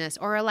Black-owned business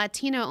or a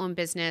Latino-owned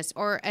business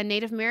or a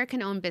Native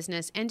American-owned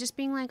business, and just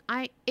being like,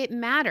 it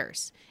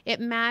matters. It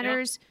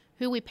matters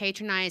who we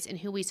patronize and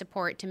who we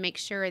support to make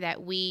sure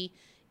that we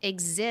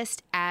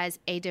exist as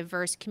a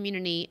diverse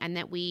community, and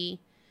that we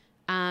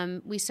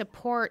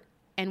support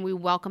and we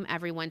welcome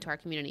everyone to our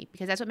community,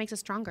 because that's what makes us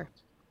stronger.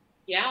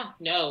 Yeah,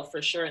 no,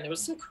 for sure. And there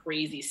was some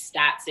crazy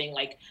stats saying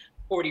like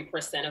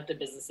 40% of the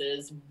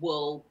businesses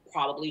will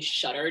probably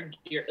shutter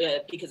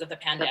because of the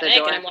pandemic.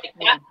 And I'm like,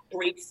 that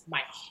breaks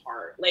my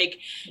heart. Like,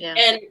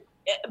 and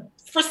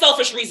for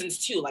selfish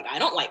reasons too. Like, I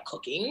don't like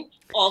cooking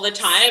all the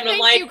time. Thank I'm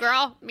like, you,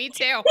 girl. Me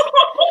too.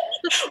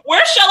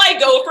 Where shall I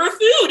go for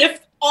food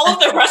if all of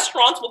the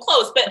restaurants will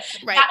close? But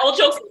all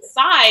jokes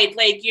aside,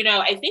 like, you know,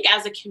 I think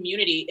as a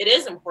community, it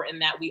is important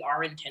that we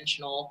are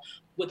intentional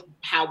with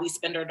how we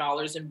spend our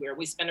dollars and where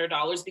we spend our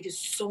dollars, because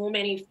so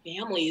many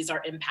families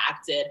are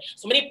impacted.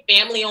 So many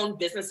family-owned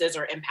businesses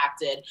are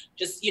impacted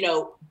just, you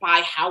know,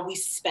 by how we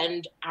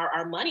spend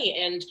our money.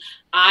 And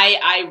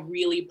I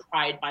really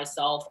pride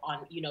myself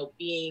on, you know,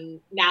 being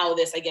now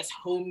this, I guess,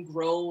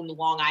 homegrown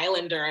Long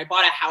Islander. I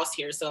bought a house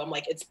here, so I'm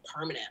like, it's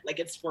permanent. Like,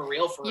 it's for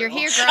real. You're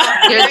here,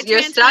 girl.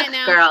 You're stuck,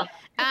 girl.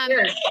 I'm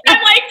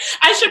like,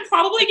 I should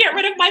probably get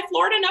rid of my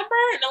Florida number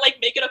and like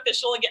make it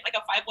official and get like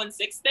a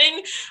 516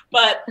 thing.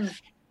 But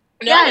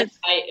no,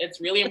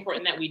 it's really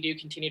important that we do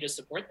continue to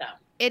support them.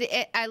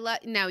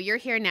 No, you're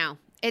here now.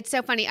 It's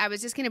so funny. I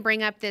was just going to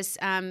bring up this.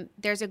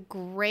 There's a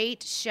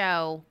great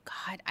show.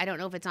 God, I don't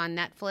know if it's on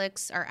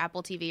Netflix or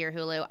Apple TV or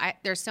Hulu.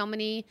 There's so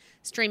many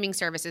streaming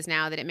services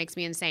now that it makes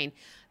me insane.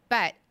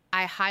 But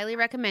I highly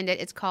recommend it.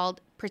 It's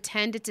called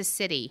Pretend It's a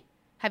City.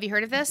 Have you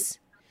heard of this?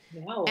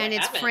 No, and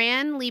it's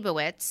Fran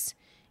Lebowitz.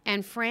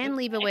 And Fran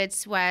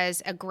Lebowitz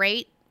was a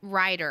great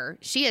writer.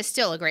 She is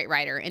still a great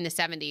writer in the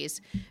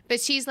 70s. But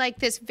she's like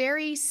this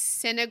very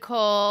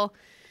cynical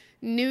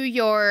New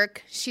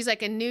York. She's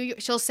like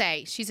she'll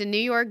say she's a New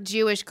York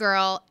Jewish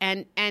girl,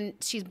 and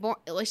she's born.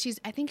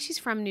 I think she's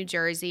from New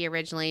Jersey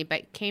originally,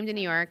 but came to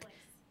New York.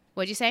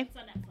 What'd you say?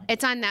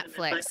 It's on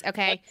Netflix.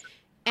 Okay.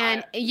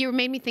 And you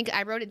made me think.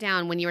 I wrote it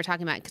down when you were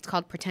talking about it. It's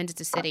called Pretend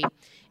It's a City,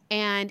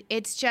 and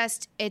it's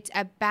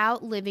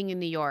about living in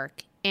New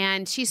York.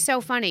 And she's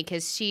so funny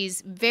because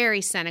she's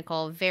very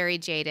cynical, very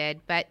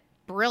jaded, but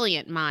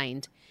brilliant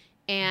mind.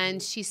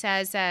 And she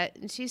says that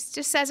she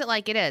just says it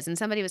like it is. And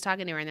somebody was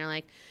talking to her, and they're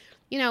like,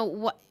 you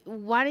know,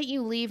 why don't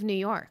you leave New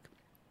York?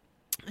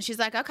 She's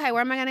like, okay,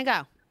 where am I going to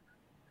go?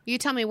 You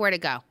tell me where to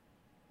go.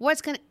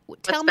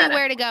 Tell me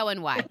where to go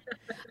and why.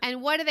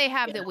 And what do they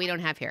have that we don't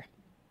have here?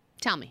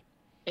 Tell me.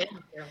 Yeah.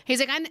 She's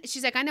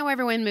like, I know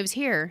everyone moves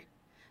here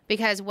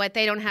because what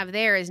they don't have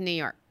there is New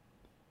York.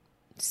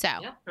 So,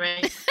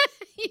 right.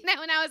 you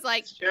know, and I was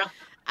like,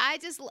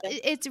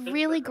 it's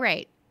really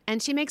great.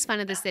 And she makes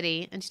fun of the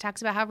city, and she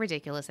talks about how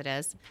ridiculous it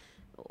is.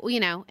 You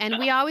know, and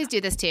we always do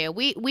this too.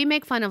 We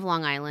make fun of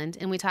Long Island,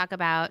 and we talk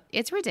about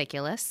it's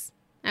ridiculous.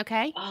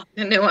 Okay.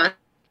 The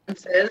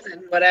nuances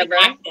and whatever.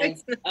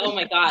 Oh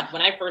my God.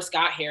 When I first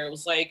got here, it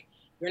was like,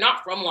 you're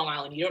not from Long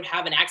Island. You don't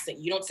have an accent.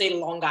 You don't say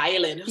Long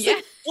Island.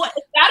 Like, what?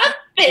 Is that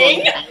a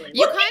thing?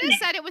 You kind of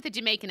said it with a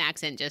Jamaican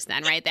accent just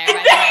then, right there.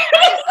 Right?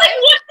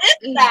 What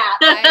is that?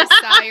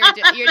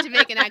 I saw your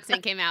Jamaican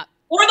accent came out.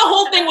 Or the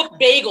whole thing with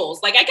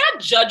bagels. Like, I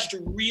got judged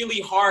really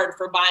hard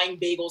for buying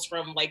bagels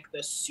from, like,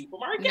 the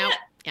supermarket. Nope.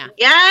 Yeah.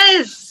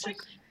 Yes.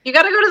 You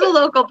got to go to the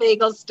local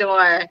bagel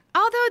store.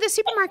 Although the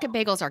supermarket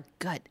bagels are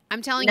good.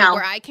 I'm telling you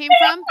where I came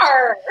from.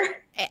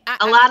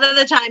 A lot of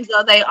the times,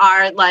 though, they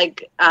are,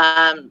 like,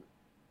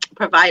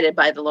 provided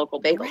by the local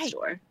bagel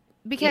store.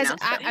 Because, you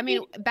know, I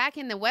mean, back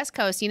in the West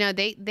Coast, you know,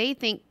 they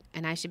think,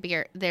 and I should be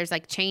here, there's,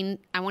 like, chain,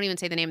 I won't even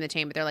say the name of the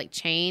chain, but they're, like,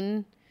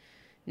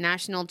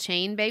 national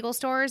chain bagel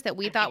stores that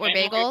we thought were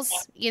bagels.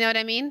 You know what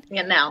I mean?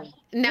 Yeah, no.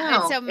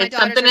 And so my it's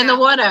something in the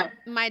water.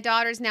 My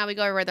daughters now, we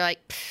go everywhere. They're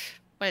like,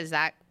 what is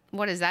that?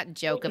 What is that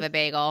joke of a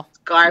bagel? It's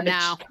garbage.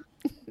 No.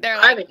 They're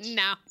garbage.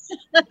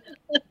 Like,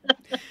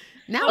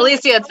 no.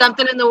 Alicia, it's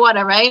something in the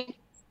water, right?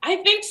 I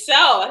think so.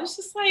 I was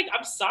just like,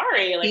 I'm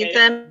sorry. Like, pizza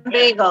and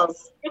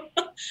bagels.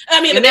 I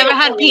mean, you never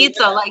had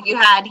pizza like you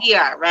had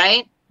here,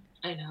 right?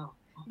 I know.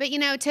 But, you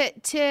know,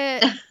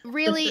 to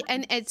really,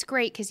 and it's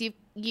great because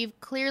you've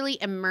clearly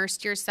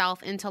immersed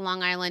yourself into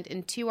Long Island,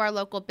 into our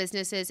local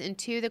businesses,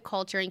 into the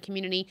culture and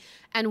community.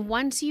 And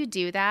once you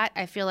do that,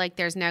 I feel like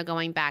there's no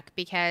going back,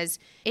 because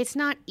it's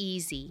not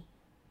easy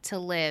to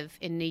live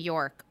in New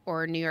York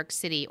or New York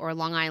City or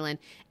Long Island,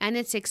 and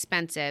it's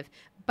expensive,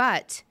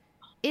 but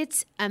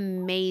it's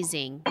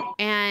amazing.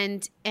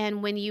 And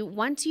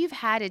once you've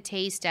had a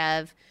taste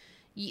of,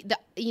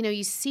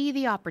 you see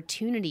the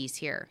opportunities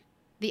here.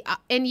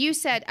 And you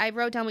said, I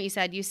wrote down what you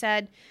said. You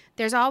said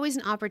there's always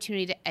an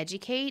opportunity to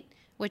educate,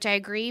 which I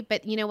agree.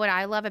 But you know what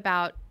I love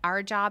about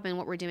our job and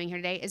what we're doing here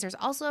today is there's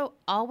also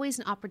always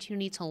an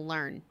opportunity to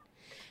learn.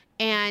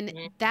 And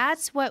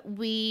that's what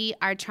we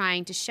are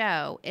trying to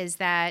show, is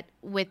that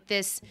with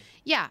this,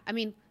 I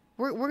mean,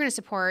 we're going to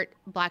support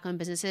Black-owned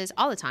businesses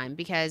all the time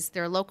because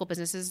they're local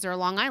businesses, they're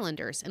Long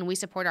Islanders, and we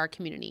support our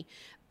community.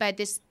 But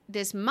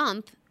this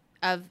month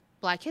of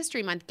Black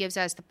History Month gives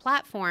us the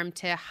platform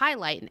to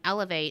highlight and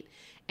elevate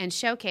and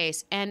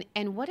showcase. And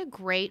what a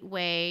great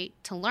way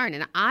to learn.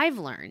 And I've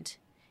learned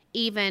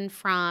even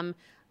from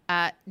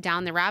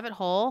Down the Rabbit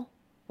Hole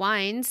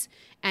Wines,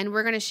 and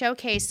we're going to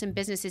showcase some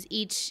businesses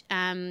each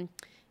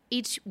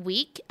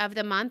week of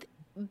the month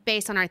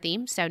based on our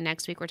theme. So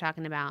next week we're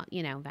talking about,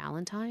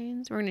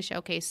 Valentine's. We're going to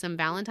showcase some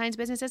Valentine's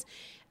businesses.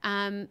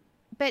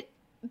 But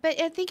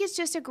I think it's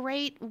just a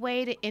great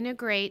way to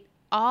integrate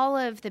all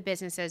of the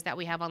businesses that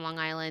we have on Long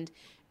Island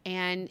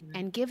and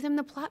give them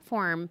the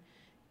platform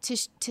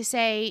to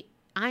say,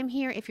 I'm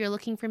here if you're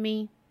looking for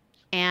me,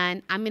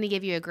 and I'm going to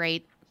give you a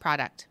great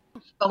product.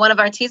 But one of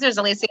our teasers,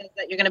 Alicia, is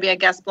that you're going to be a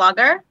guest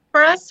blogger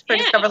for us for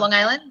Discover Long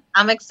Island.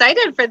 I'm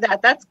excited for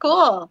that. That's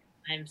cool.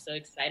 I'm so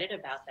excited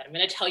about that. I'm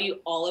going to tell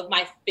you all of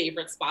my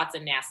favorite spots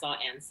in Nassau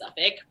and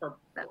Suffolk for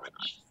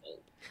brunch.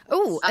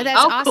 Oh, that's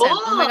awesome. Cool.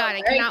 Oh my God.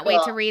 I Very cannot cool.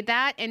 wait to read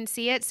that and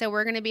see it. So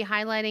we're going to be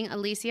highlighting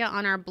Alicia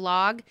on our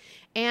blog.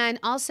 And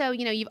also,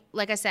 you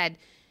like I said,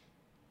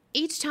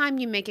 each time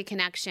you make a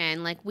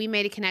connection, like we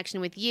made a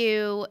connection with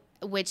you,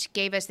 which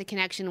gave us the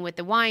connection with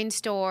the wine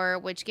store,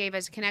 which gave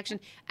us a connection.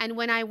 And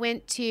when I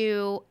went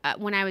to,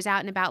 when I was out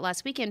and about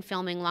last weekend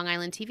filming Long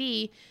Island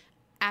TV,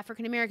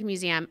 African American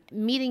Museum,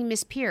 meeting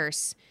Miss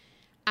Pierce,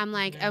 I'm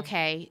like,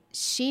 okay,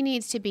 she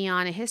needs to be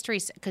on a history,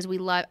 because we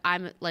love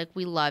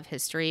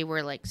history.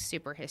 We're like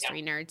super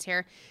history nerds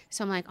here.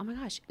 So I'm like, oh my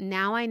gosh,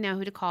 now I know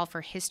who to call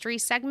for history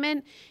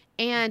segment.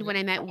 And when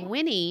I met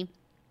Winnie,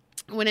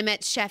 when I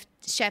met Chef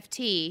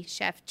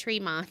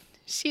Tremont,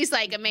 she's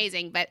like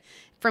amazing. But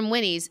from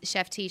Winnie's,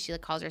 Chef T, she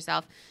calls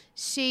herself.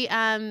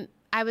 My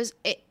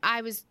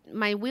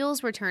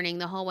wheels were turning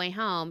the whole way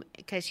home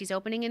because she's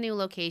opening a new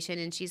location,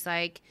 and she's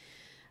like,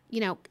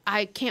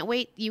 I can't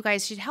wait. You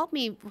guys should help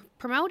me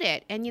promote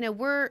it. And,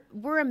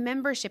 we're a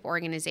membership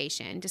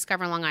organization,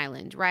 Discover Long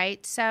Island,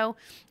 right? So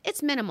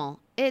it's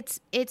minimal.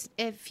 It's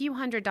a few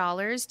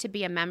 $100s to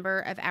be a member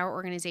of our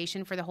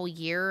organization for the whole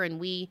year. And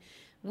we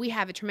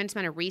have a tremendous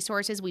amount of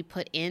resources we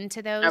put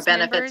into those. Our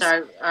benefits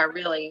are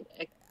really.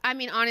 I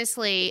mean,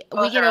 honestly,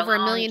 we get over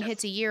 1 million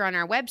hits a year on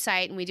our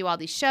website, and we do all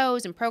these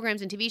shows and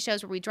programs and TV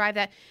shows where we drive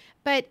that.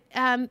 But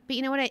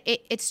you know what?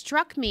 It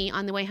struck me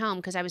on the way home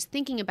because I was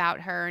thinking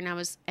about her, and I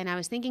was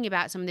thinking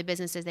about some of the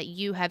businesses that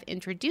you have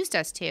introduced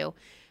us to,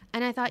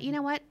 and I thought, you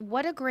know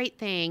what a great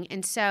thing.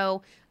 And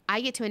so I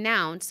get to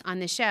announce on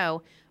the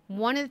show,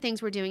 one of the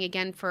things we're doing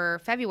again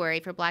for February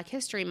for Black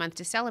History Month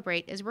to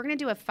celebrate is we're going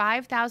to do a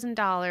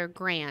 $5,000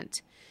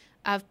 grant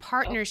of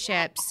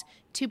partnerships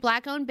to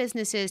Black-owned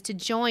businesses to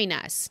join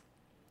us,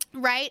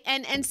 right?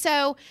 And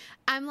so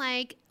I'm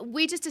like,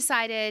 we just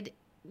decided,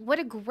 what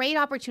a great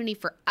opportunity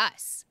for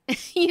us,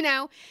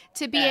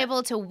 to be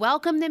able to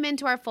welcome them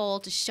into our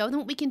fold, to show them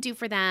what we can do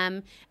for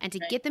them, and to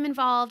get them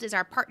involved as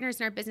our partners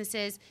in our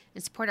businesses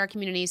and support our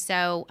communities.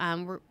 So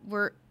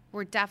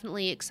we're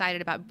definitely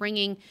excited about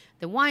bringing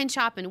the wine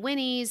shop and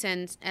Winnie's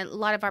and a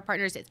lot of our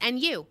partners, and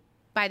you,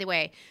 by the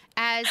way,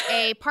 as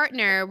a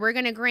partner, we're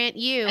going to grant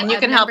you and you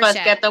can help us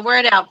get the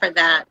word out for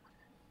that.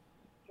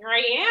 Here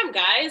I am,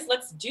 guys.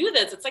 Let's do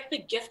this. It's like the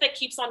gift that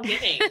keeps on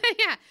giving.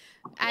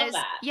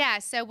 Yeah.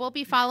 So we'll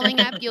be following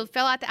up. You'll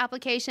fill out the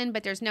application,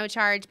 but there's no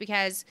charge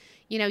because,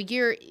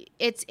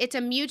 it's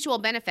a mutual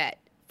benefit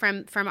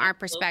from our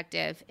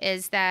perspective,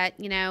 is that,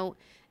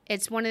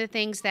 it's one of the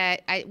things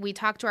that we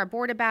talked to our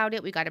board about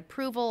it. We got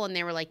approval, and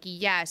they were like,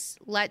 yes,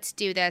 let's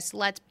do this.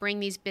 Let's bring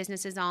these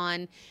businesses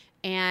on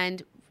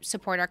and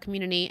support our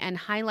community and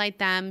highlight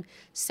them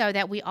so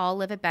that we all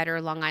live a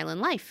better Long Island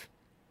life.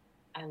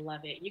 I love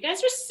it. You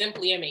guys are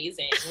simply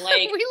amazing.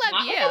 Like, we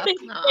love you.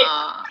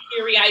 I'm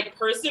teary-eyed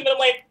person, but I'm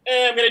like,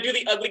 I'm going to do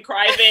the ugly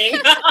cry thing.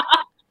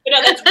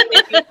 That's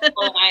really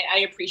beautiful.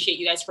 I appreciate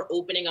you guys for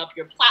opening up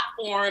your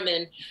platform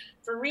and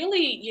for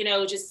really,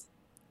 just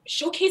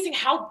showcasing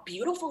how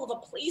beautiful of a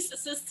place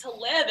this is to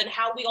live and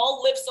how we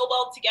all live so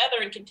well together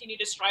and continue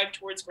to strive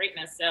towards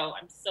greatness. So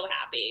I'm so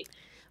happy.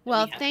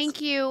 Well,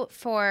 thank you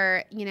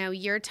for,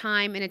 your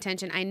time and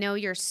attention. I know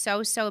you're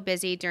so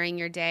busy during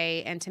your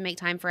day, and to make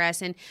time for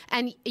us, and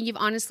you've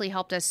honestly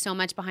helped us so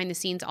much behind the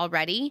scenes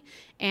already.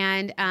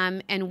 And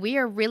we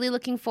are really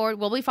looking forward.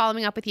 We'll be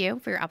following up with you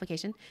for your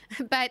application,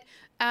 but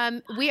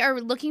we are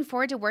looking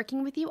forward to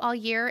working with you all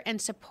year and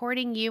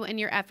supporting you and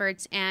your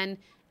efforts. And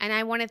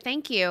I want to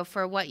thank you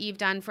for what you've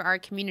done for our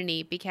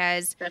community,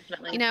 because,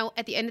 definitely,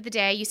 at the end of the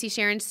day, you see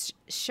Sharon's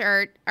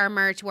shirt, our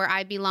merch, Where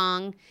I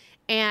Belong.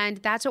 And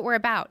that's what we're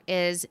about,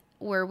 is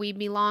where we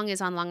belong is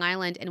on Long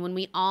Island. And when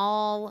we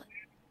all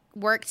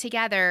work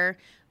together,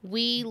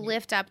 we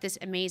lift up this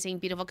amazing,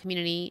 beautiful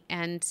community.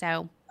 And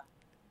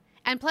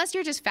plus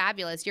you're just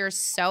fabulous. You're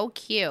so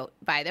cute,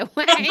 by the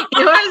way.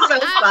 You are so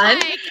fun.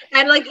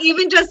 And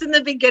even just in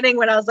the beginning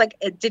when I was like,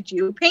 did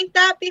you paint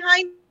that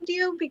behind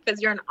you?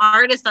 Because you're an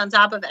artist on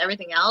top of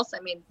everything else. I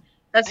mean,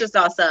 that's just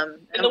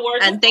awesome.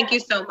 And thank you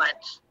so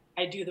much.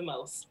 I do the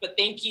most, but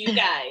thank you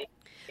guys.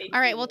 All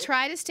right, we'll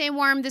try to stay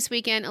warm this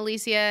weekend,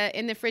 Alicia,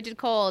 in the frigid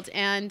cold.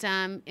 And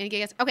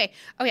get okay.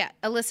 Oh, yeah,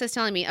 Alyssa's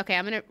telling me. Okay,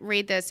 I'm going to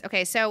read this.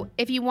 Okay, so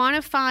if you want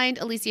to find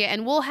Alicia,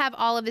 and we'll have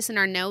all of this in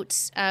our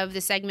notes of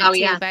the segment, too.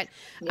 Yeah. But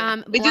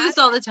we do this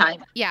all the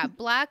time. Yeah,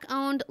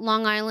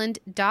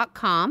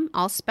 blackownedlongisland.com,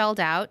 all spelled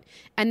out.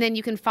 And then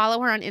you can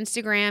follow her on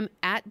Instagram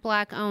at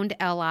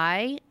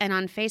blackownedli, and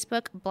on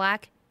Facebook,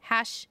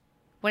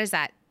 what is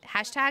that?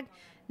 Hashtag?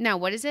 No,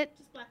 what is it?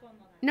 Just Black Owned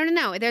Long Island.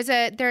 No.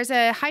 There's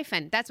a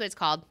hyphen. That's what it's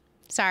called.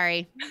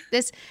 Sorry.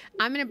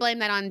 I'm going to blame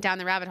that on Down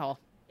the Rabbit Hole.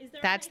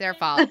 That's their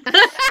fault. I don't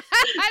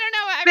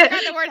know. I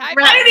forgot the word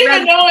hyphen. I don't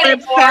even know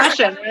anymore.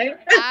 Passion, right?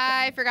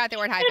 I forgot the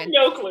word hyphen.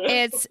 No clue.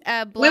 It's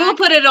black. We will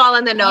put it all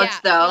in the notes,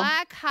 though.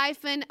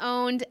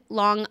 Black-owned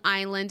Long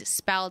Island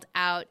spelled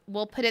out.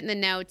 We'll put it in the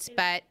notes,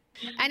 but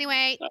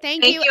anyway,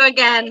 thank you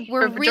again.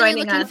 We're for really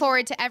joining looking us.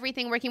 forward to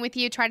everything working with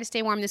you. Try to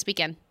stay warm this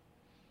weekend.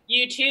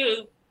 You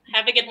too.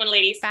 Have a good one,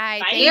 ladies.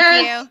 Bye. Thank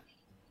Yes.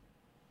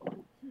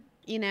 you.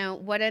 You know,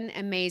 what an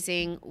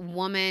amazing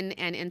woman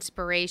and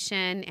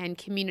inspiration and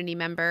community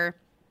member.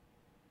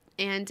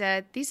 And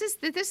this is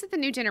the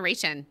new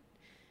generation.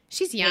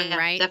 She's young,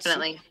 right?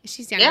 Definitely.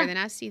 She's younger than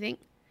us, do you think?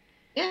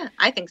 Yeah,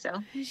 I think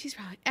so. She's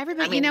probably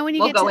everybody. I mean, you know, when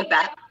you we'll get go to, with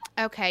that.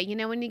 Okay, you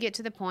know when you get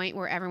to the point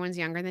where everyone's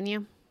younger than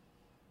you?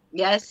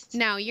 Yes.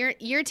 No,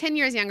 you're 10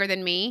 years younger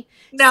than me.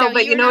 No, so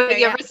but you you're know, not there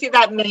you yet. ever see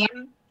that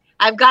meme?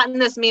 I've gotten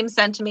this meme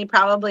sent to me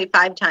probably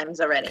 5 times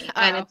already.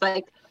 And it's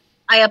like,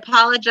 I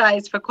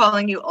apologize for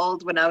calling you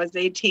old when I was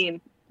 18.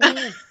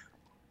 5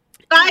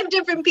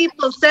 different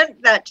people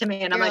sent that to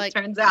me, and You're I'm like,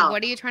 turns out.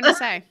 What are you trying to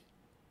say?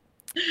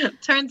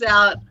 Turns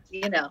out,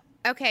 you know.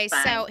 Okay,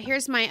 Fine. so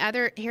here's my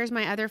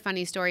other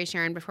funny story,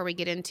 Sharon, before we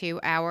get into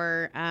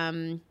our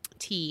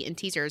tea and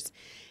teasers,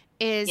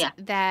 is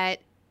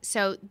that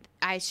so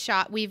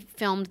we've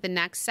filmed the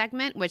next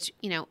segment, which,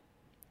 you know,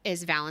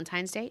 is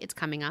Valentine's Day. It's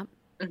coming up.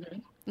 Mm-hmm.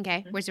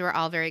 Okay, which we're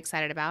all very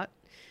excited about.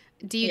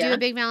 Do you do a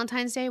big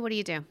Valentine's Day? What do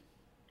you do?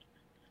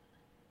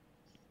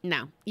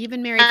 No. You've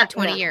been married for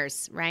 20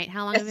 years, right?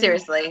 How long have you been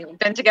married? Seriously.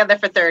 Been together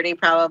for 30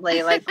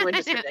 probably. Like, we're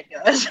just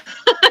ridiculous.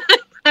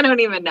 I don't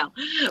even know.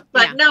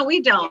 But no,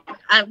 we don't.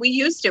 We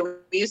used to.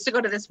 We used to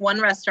go to this one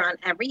restaurant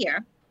every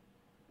year,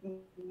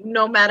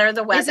 no matter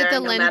the weather. Is it the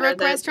no matter Lynbrook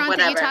restaurant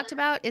that you whatever. talked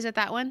about? Is it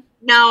that one?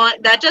 No,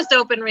 that just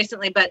opened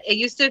recently, but it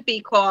used to be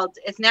called,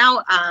 it's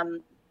now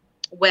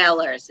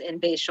Whalers in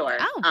Bayshore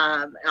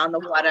on the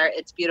water.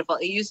 It's beautiful.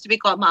 It used to be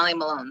called Molly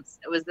Malone's.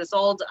 It was this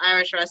old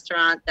Irish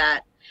restaurant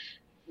that,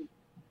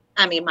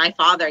 I mean, my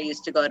father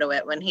used to go to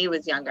it when he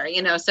was younger,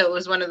 you know, so it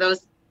was one of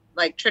those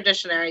like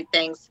traditionary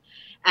things.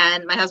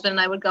 And my husband and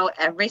I would go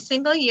every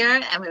single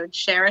year, and we would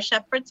share a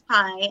shepherd's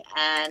pie,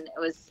 and it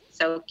was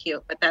so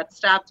cute. But that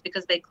stopped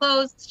because they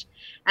closed,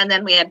 and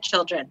then we had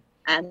children.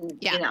 And,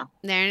 you know,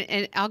 there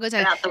it all goes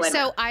out the window.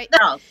 So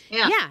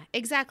yeah,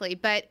 exactly.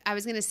 But I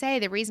was going to say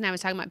the reason I was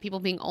talking about people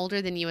being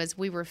older than you is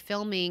we were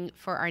filming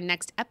for our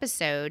next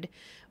episode,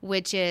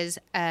 which is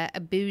a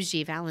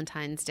bougie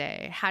Valentine's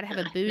Day. How to have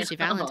a bougie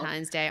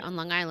Valentine's Day on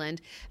Long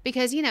Island,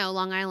 because, you know,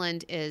 Long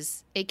Island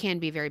it can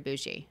be very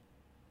bougie.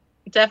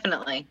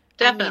 Definitely.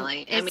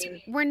 I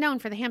mean, we're known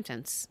for the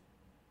Hamptons.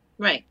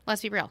 Right.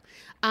 Let's be real.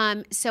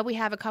 So we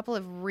have a couple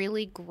of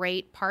really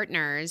great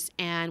partners,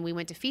 and we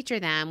went to feature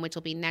them, which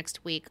will be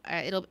next week.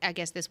 I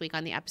guess this week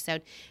on the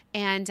episode.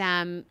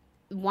 And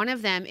one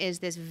of them is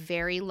this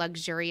very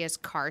luxurious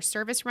car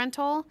service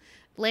rental.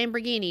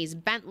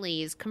 Lamborghinis,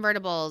 Bentleys,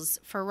 convertibles,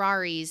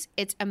 Ferraris.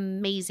 It's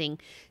amazing.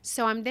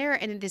 So I'm there,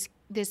 and this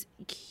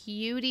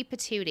cutie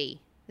patootie.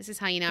 This is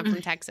how you know I'm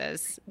from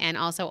Texas and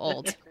also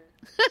old.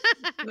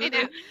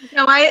 I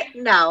know.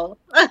 No.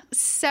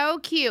 So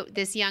cute,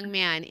 this young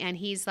man, and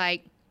he's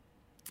like,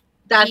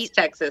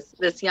 Texas.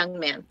 This young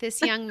man,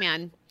 because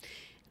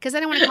I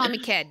don't want to call him a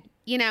kid.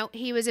 You know,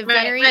 he was a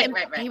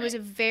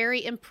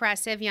very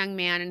impressive young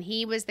man, and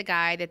he was the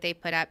guy that they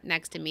put up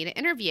next to me to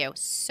interview.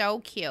 So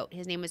cute.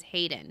 His name was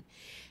Hayden.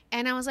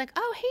 And I was like,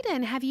 oh,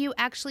 Hayden, have you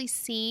actually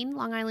seen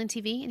Long Island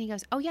TV? And he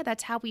goes, oh, yeah,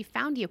 that's how we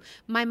found you.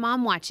 My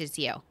mom watches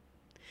you.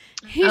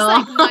 He's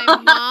like,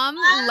 my mom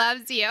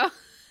loves you.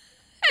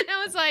 And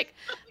I was like,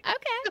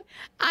 okay,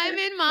 I'm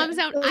in mom's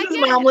zone. Does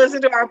mom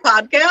listen to our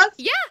podcast?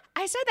 Yeah,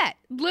 I said that.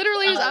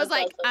 Literally, I was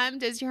like, awesome.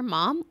 Does your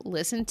mom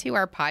listen to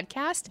our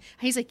podcast?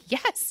 And he's like,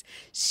 yes.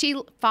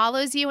 She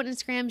follows you on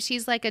Instagram.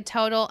 She's like a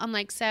total. I'm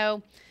like,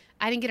 so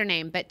I didn't get her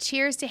name, but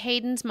cheers to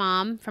Hayden's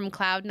mom from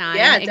Cloud9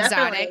 Exotics.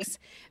 Definitely.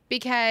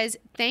 Because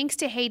thanks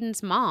to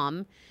Hayden's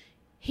mom,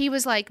 he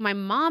was like, my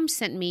mom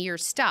sent me your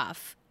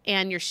stuff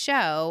and your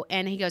show.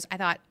 And he goes, I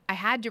thought I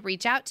had to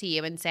reach out to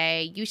you and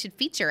say, you should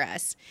feature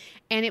us.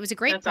 And it was a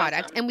great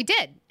product. Awesome. And we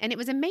did. And it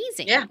was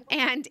amazing. Yeah.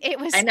 And it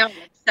was. I know. I'm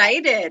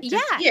excited.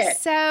 Yeah.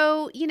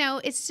 So, you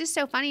know, it's just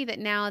so funny that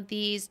now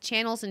these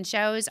channels and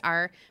shows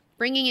are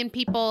bringing in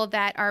people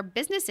that are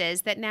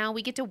businesses that now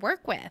we get to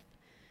work with.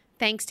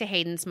 Thanks to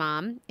Hayden's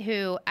mom,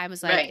 who I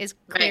was like is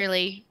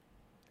clearly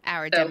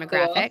our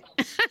demographic.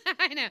 Cool.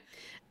 I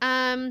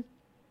know.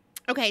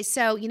 Okay.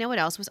 So, you know what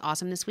else was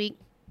awesome this week?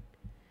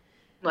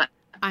 What?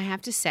 I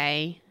have to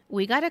say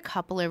We got a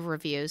couple of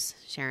reviews,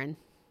 Sharon,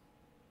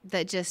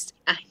 that just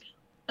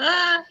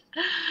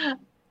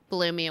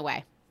blew me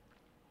away.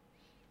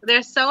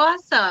 They're so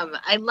awesome.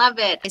 I love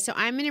it. Okay, so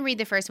I'm going to read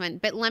the first one,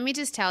 but let me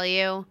just tell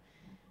you,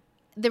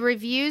 the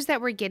reviews that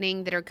we're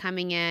getting that are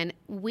coming in,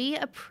 we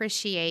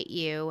appreciate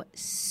you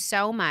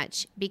so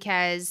much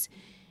because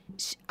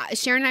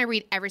Sharon and I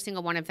read every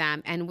single one of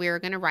them, and we're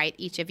going to write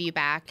each of you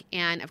back.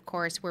 And of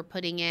course, we're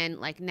putting in,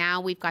 like, now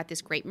we've got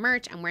this great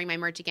merch. I'm wearing my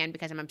merch again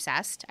because I'm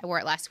obsessed. I wore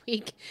it last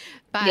week,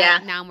 but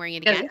now I'm wearing it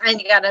again.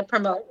 And you got to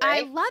promote,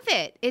 right? I love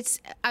it.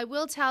 I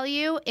will tell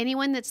you,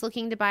 anyone that's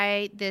looking to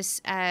buy this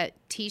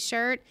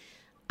t-shirt,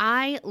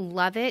 I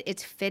love it.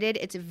 It's fitted.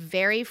 It's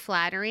very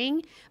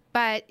flattering,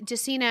 but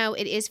just so you know,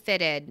 it is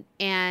fitted,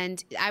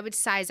 and I would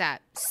size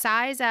up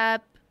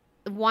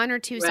 1 or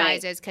 2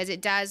 sizes, because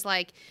it does,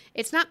 like,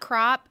 it's not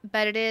crop,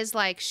 but it is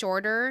like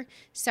shorter.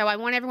 So I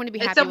want everyone to be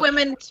happy. It's a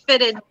women's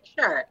fitted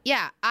shirt.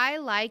 Yeah, I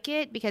like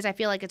it because I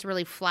feel like it's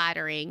really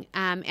flattering,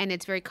 and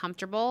it's very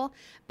comfortable.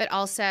 But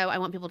also, I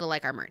want people to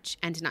like our merch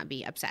and to not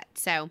be upset.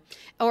 So,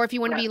 or if you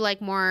want to be like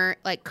more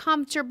like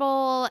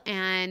comfortable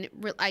and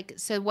like,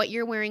 so what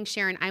you're wearing,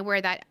 Sharon, I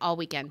wear that all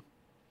weekend.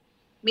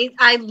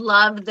 I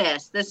love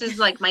this. This is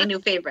like my new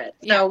favorite.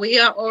 So we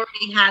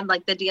already had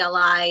like the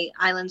DLI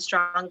Island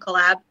Strong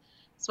collab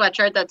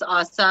sweatshirt. That's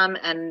awesome.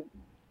 And,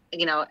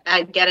 you know,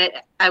 I get it.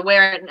 I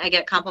wear it and I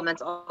get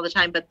compliments all the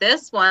time. But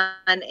this one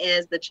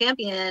is the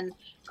Champion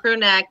crew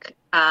neck,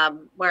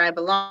 Where I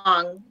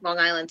Belong, Long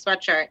Island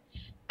sweatshirt.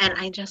 And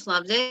I just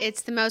loved it.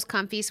 It's the most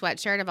comfy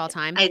sweatshirt of all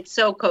time. It's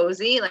so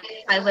cozy. Like,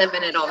 I live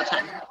in it all the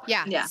time.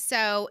 Yeah.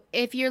 So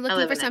if you're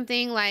looking for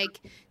something like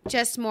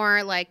just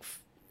more like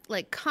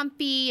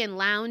comfy and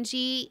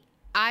loungy,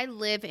 I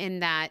live in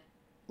that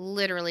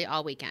literally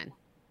all weekend.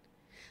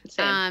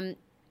 Same.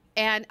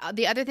 And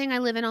the other thing I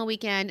live in all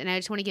weekend, and I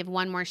just want to give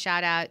one more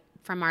shout out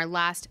from our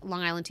last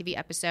Long Island TV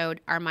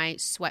episode, are my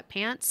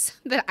sweatpants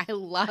that I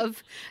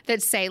love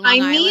that say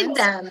Long Island. I need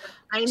them.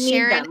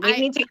 Sharon,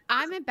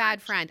 I'm a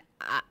bad friend.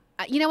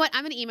 You know what?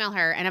 I'm going to email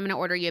her and I'm going to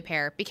order you a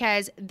pair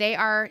because they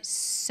are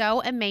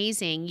so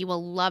amazing. You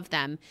will love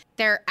them.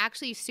 They're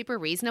actually super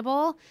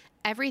reasonable.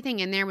 Everything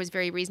in there was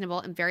very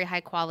reasonable and very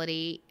high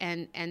quality.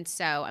 And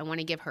so I want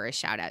to give her a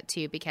shout out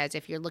too, because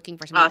if you're looking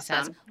for something that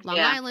says Long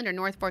Island or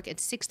North Fork,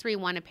 it's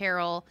 631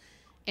 Apparel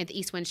at the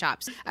Eastwind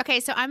Shops.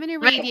 Okay, so I'm going to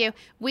read you.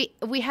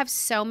 We have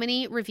so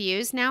many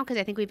reviews now because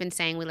I think we've been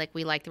saying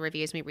we like the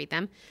reviews and we read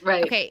them.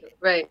 Right. Okay.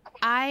 Right.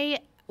 I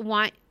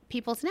want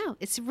people to know.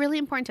 It's really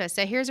important to us.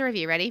 So here's a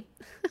review. Ready?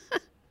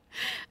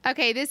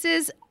 Okay, this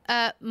is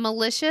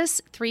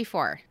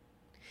Malicious34.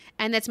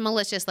 And that's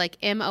malicious, like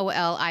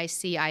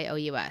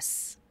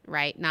MOLICIOUS,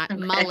 right? Not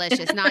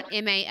malicious, not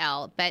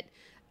MAL, but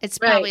it's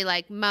probably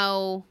like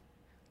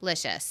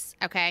Mo-licious,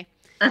 okay?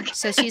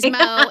 So she's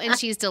Mo and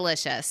she's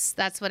delicious.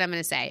 That's what I'm going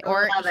to say.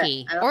 Or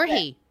he. Or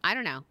he. I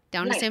don't know.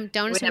 Don't assume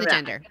the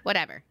gender.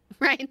 Whatever,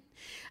 right?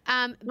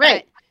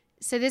 But,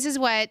 so this is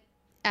what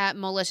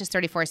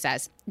Malicious34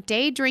 says.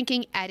 Day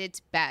drinking at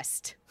its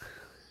best.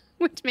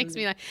 Which makes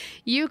me laugh.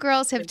 You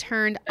girls have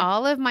turned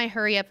all of my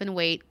hurry up and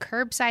wait,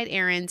 curbside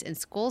errands, and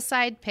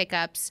school-side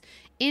pickups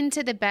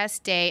into the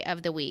best day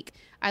of the week.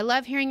 I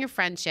love hearing your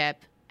friendship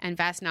and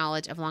vast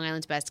knowledge of Long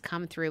Island's best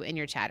come through in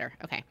your chatter.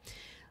 Okay.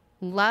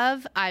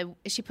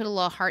 She put a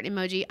little heart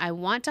emoji. I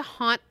want to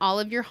haunt all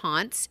of your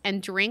haunts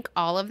and drink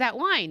all of that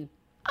wine.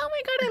 Oh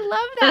my God, I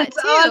love that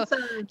too.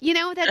 Awesome. You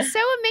know, that's so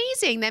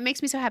amazing. That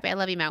makes me so happy. I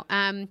love you, Mo.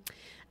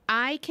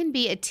 I can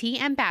be a tea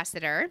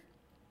ambassador.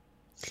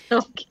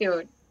 So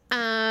cute.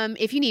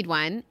 If you need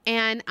one.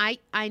 And I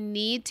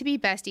need to be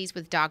besties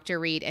with Dr.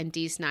 Reed and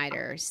Dee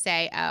Snider.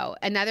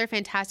 Another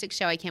fantastic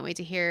show. I can't wait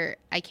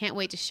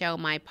to show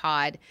my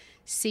pod.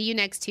 See you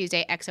next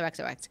Tuesday.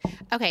 XOXOX.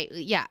 Okay.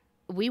 Yeah.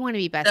 We want to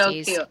be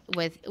besties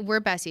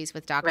we're besties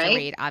with Dr.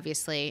 Reed,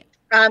 obviously.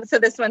 So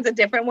this one's a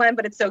different one,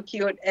 but it's so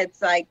cute.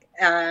 It's like,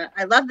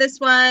 I love this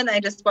one. I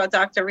just bought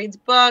Dr. Reed's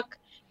book.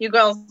 You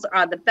girls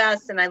are the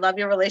best, and I love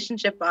your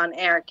relationship on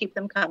air. Keep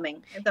them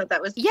coming. I thought that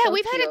was so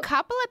we've cute. had a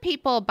couple of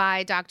people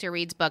buy Dr.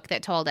 Reed's book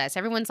that told us.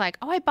 Everyone's like,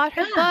 oh, I bought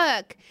her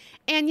book.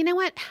 And you know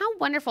what? How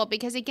wonderful,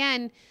 because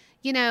again,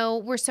 you know,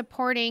 we're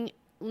supporting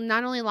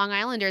not only Long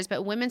Islanders,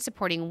 but women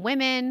supporting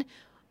women,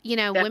 you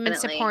know, women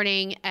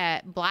supporting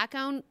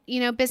Black-owned, you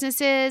know,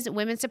 businesses,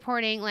 women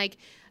supporting like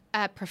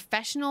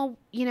professional,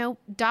 you know,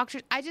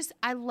 doctors. I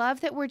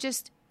love that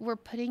we're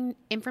putting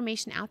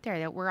information out there,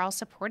 that we're all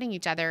supporting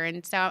each other.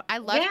 And so I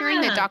love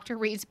hearing that Dr.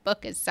 Reed's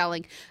book is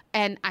selling.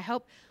 And I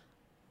hope,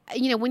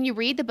 you know, when you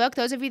read the book,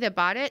 those of you that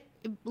bought it,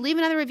 leave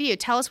another review.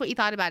 Tell us what you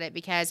thought about it,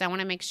 because I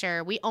want to make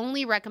sure we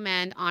only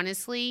recommend,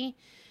 honestly,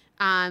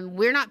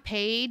 we're not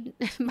paid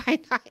by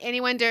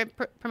anyone to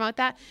promote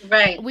that.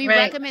 Right. We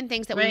recommend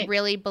things that we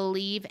really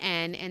believe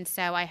in. And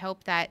so I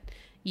hope that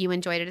you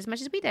enjoyed it as much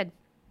as we did.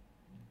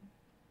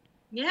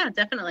 Yeah,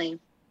 definitely.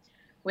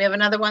 We have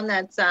another one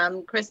that's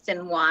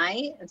Kristen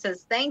Y. It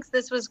says, thanks,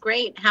 this was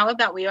great. How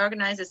about we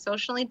organize a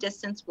socially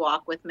distanced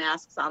walk with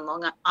masks on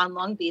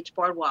Long Beach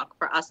Boardwalk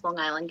for us Long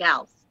Island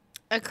gals?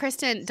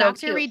 Kristen, So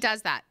Dr. Reed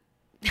does that.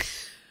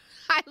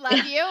 I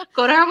love you.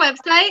 Go to her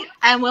website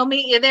and we'll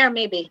meet you there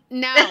maybe.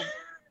 No.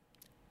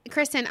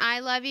 Kristen,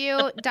 I love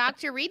you.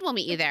 Dr. Reed will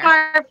meet you there.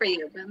 Far for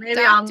you, but maybe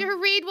Dr.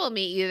 Reed will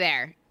meet you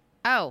there.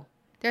 Oh,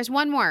 there's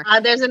one more.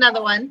 There's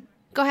another one.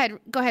 Go ahead.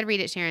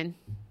 Read it, Sharon.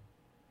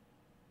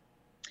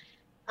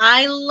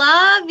 I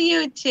love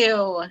you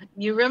too.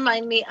 You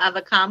remind me of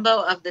a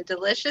combo of The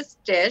Delicious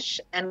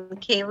Dish and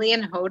Kaylee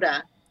and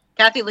Hoda.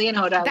 Kathy Lee and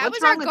Hoda. That What's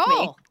was our wrong with me?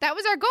 goal. That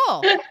was our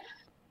goal.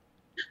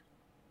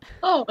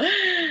 Oh,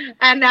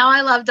 and now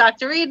I love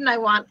Dr. Reed and I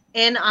want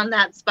in on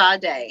that spa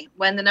day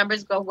when the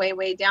numbers go way,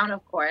 way down,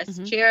 of course.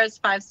 Mm-hmm. Cheers,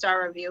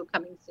 5-star review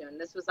coming soon.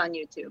 This was on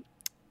YouTube.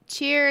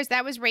 Cheers.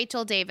 That was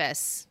Rachel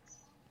Davis.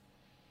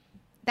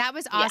 That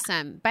was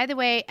awesome. Yeah. By the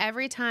way,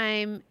 every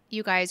time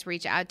you guys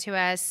reach out to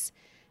us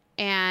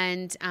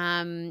and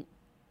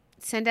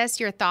send us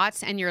your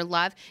thoughts and your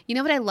love, you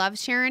know what I love,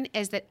 Sharon,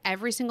 is that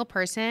every single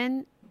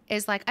person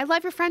is like, I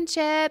love your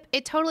friendship.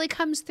 It totally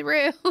comes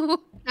through.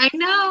 I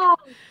know.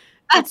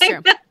 It's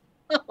true.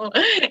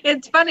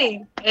 It's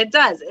funny. It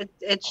does.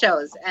 It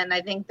shows. And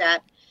I think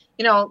that,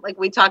 like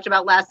we talked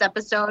about last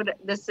episode,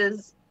 this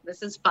is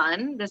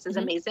fun. This is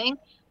amazing.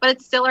 But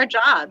it's still our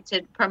job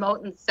to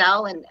promote and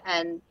sell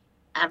and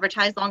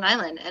advertise Long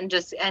Island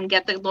and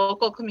get the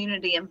local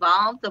community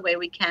involved the way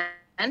we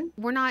can.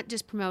 We're not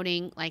just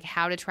promoting like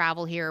how to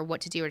travel here or what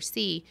to do or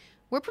see.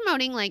 We're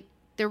promoting like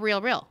the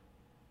real.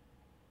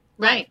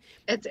 Right.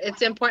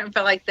 It's important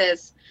for like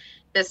this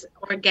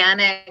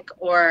organic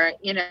or,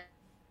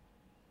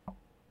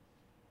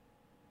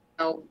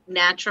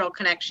 natural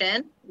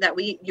connection that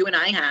you and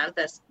I have,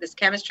 this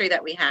chemistry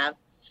that we have.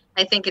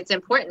 I think it's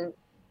important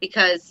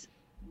because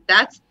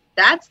that's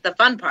the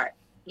fun part,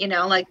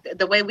 like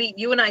the way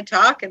you and I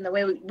talk and the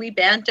way we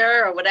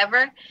banter or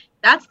whatever,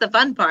 that's the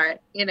fun part,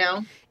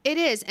 It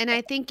is. And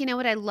I think,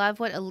 what I love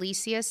what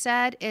Alicia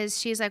said is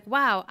she's like,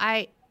 wow,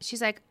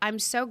 she's like, I'm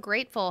so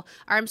grateful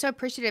or I'm so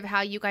appreciative how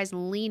you guys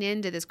lean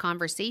into this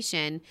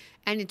conversation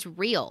and it's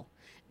real.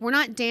 We're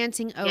not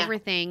dancing over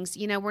things.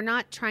 We're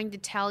not trying to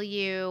tell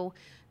you,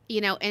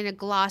 in a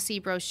glossy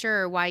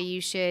brochure why you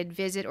should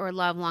visit or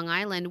love Long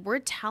Island. We're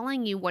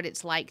telling you what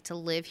it's like to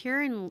live here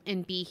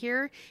and be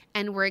here.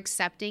 And we're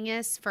accepting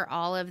us for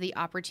all of the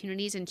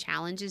opportunities and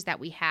challenges that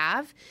we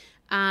have.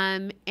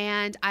 And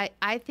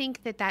I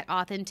think that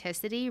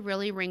authenticity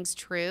really rings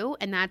true.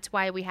 And that's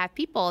why we have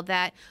people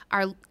that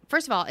are,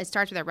 first of all, it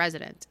starts with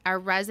our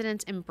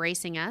residents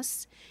embracing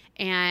us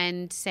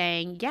and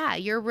saying, yeah,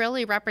 you're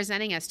really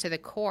representing us to the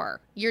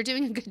core. You're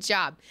doing a good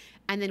job.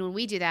 And then when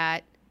we do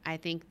that, I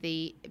think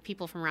the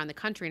people from around the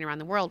country and around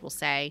the world will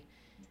say,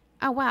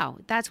 oh, wow,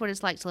 that's what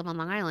it's like to live on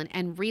Long Island.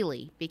 And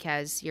really,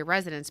 because your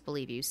residents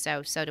believe you.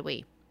 So do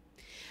we.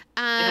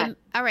 All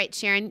right,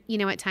 Sharon, you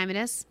know what time it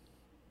is?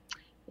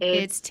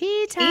 It's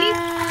tea time.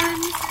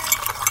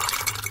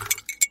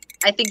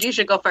 I think you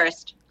should go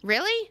first.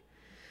 Really?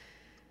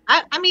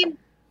 I mean,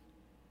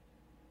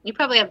 you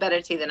probably have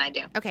better tea than I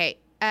do. Okay.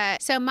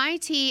 So my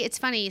tea, it's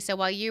funny. So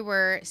while you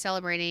were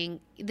celebrating,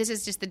 this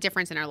is just the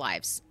difference in our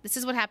lives. This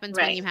is what happens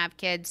when you have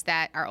kids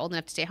that are old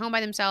enough to stay home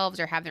by themselves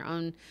or have their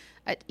own,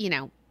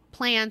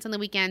 plans on the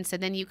weekend. So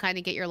then you kind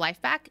of get your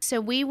life back.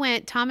 So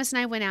Thomas and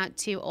I went out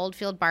to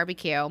Oldfield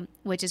Barbecue,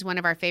 which is one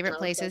of our favorite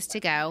places to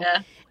go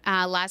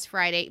last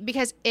Friday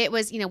because it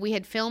was, we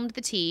had filmed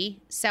the tea.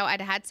 So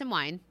I'd had some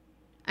wine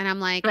and I'm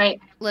like,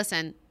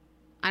 listen,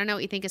 I don't know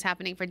what you think is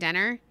happening for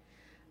dinner.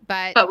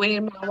 But we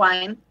need more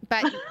wine.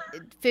 But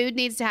food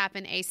needs to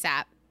happen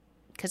ASAP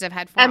because I've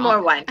had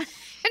more wine.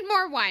 And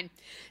more wine.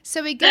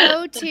 So we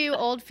go to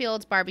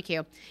Oldfield's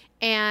Barbecue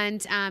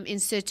and in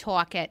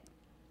Setauket.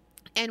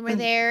 And we're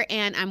there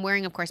and I'm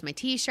wearing, of course, my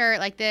T-shirt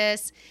like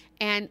this.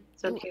 And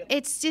so cute.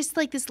 It's just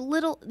like this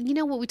little,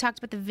 what we talked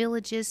about the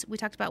villages. We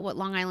talked about what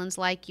Long Island's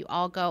like. You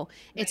all go.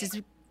 It's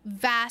this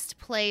vast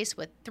place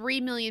with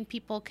 3 million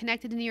people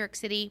connected to New York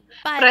City.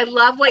 But I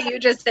love what you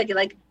just said. You're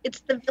like,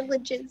 it's the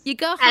villages. You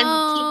go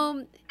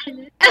home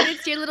and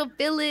it's your little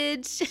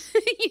village,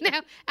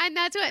 and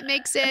that's what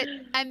makes it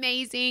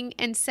amazing.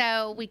 And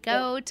so we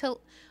go to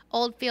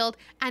Oldfield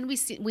and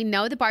we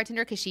know the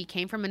bartender because she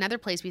came from another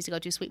place we used to go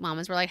to, Sweet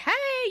Mama's. We're like, hey,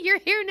 you're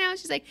here now.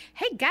 She's like,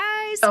 hey,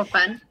 guys. So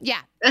fun.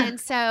 Yeah. And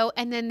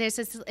then there's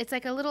this, it's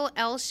like a little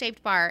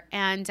L-shaped bar.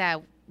 And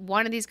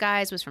one of these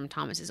guys was from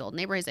Thomas's old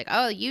neighborhood. He's like,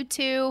 oh, you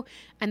too.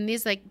 And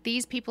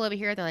these people over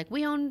here, they're like,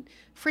 we own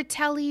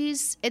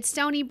Fratelli's at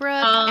Stony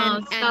Brook.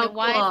 And the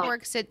wife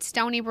works at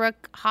Stony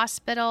Brook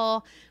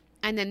Hospital.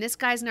 And then this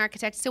guy's an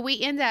architect. So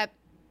we end up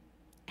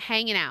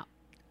hanging out.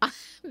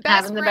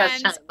 Best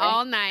friends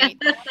all night.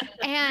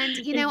 And,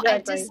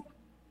 exactly.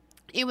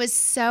 It was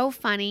so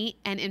funny.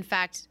 And in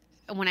fact,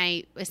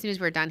 as soon as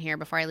we're done here,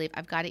 before I leave,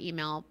 I've got to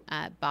email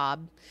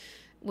Bob,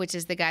 which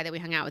is the guy that we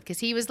hung out with. Because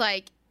he was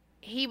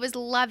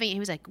loving it. He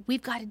was like,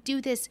 we've got to do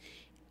this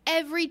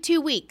every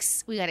 2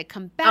 weeks. We got to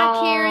come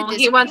back here.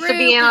 He wants to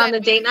be in on the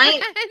date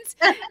night.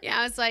 Yeah,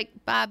 I was like,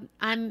 Bob,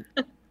 I'm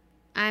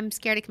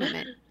scared of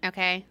commitment.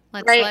 Okay,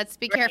 let's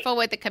be careful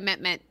with the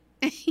commitment.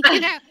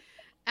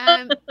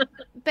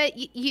 But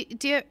you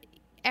do.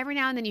 every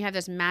now and then you have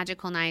those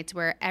magical nights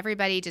where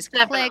everybody just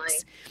Definitely.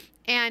 clicks.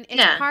 And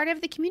it's part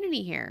of the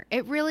community here.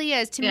 It really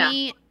is. To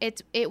me,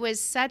 it was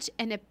such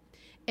an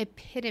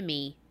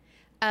epitome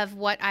of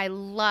what I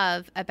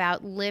love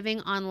about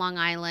living on Long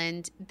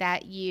Island,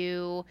 that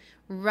you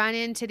run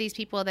into these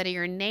people that are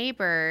your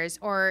neighbors,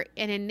 or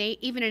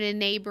even in a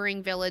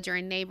neighboring village or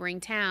a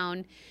neighboring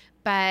town,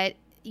 but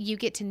you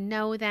get to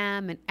know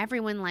them, and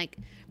everyone, like,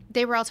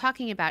 they were all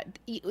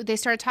they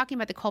started talking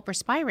about the Culper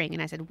Spy Ring,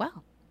 and I said,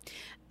 well,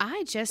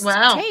 I just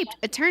taped.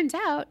 It turns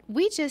out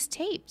we just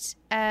taped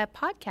a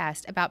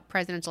podcast about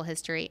presidential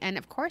history. And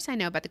of course I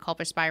know about the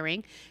Culper Spy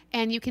Ring,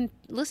 and you can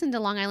listen to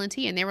Long Island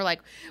Tea. And they were like,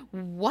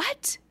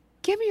 what?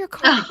 Give me your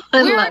card.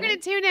 We're going to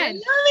tune in. I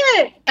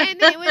love it.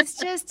 And it was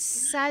just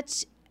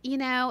such,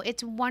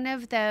 it's one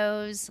of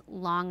those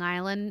Long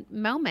Island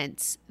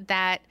moments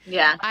that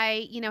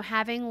I,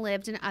 having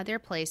lived in other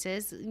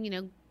places,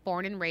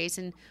 born and raised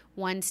in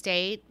one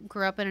state,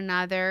 grew up in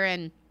another,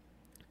 and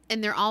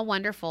they're all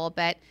wonderful,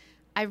 but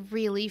I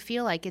really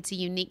feel like it's a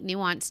unique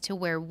nuance to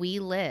where we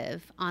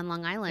live on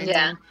Long Island,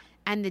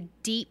 and the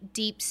deep,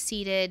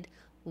 deep-seated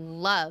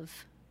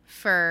love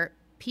for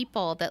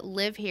people that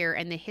live here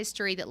and the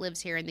history that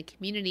lives here and the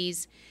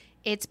communities.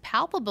 It's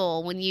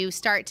palpable when you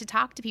start to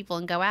talk to people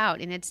and go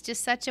out, and it's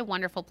just such a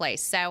wonderful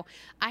place. So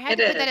I had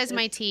to put that as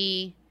my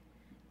tea,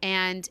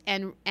 and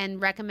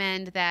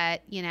recommend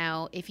that,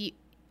 if you.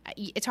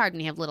 It's hard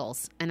when you have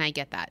littles, and I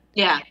get that.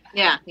 Yeah.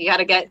 You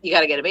gotta get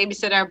a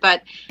babysitter,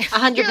 but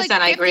 100%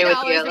 I agree with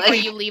you. Before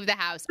you leave the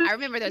house, I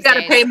remember those. You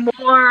gotta pay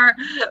more,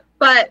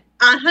 but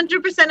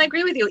 100%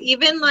 agree with you.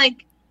 Even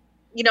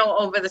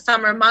over the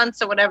summer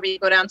months or whatever, you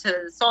go down to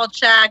the Salt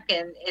Shack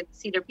and it's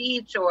Cedar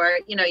Beach, or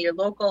your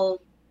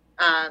local.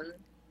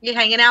 You're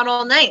hanging out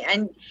all night,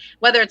 and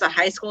whether it's a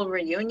high school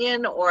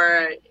reunion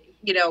or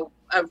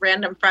a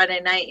random Friday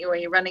night where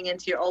you're running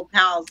into your old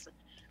pals.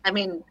 I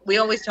mean, we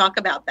always talk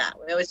about that.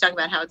 We always talk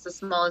about how it's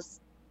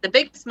the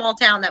big small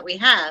town that we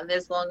have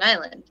is Long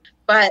Island.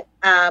 But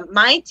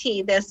my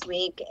tea this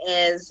week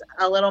is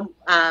a little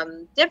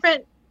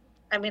different.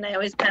 I mean, I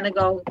always kind of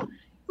go a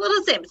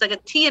little same. It's like a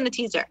tea and a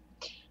teaser.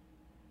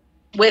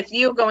 With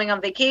you going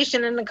on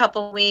vacation in a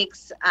couple of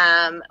weeks,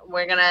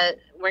 we're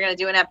gonna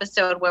do an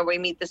episode where we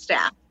meet the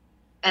staff.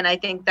 And I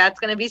think that's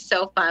going to be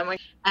so fun.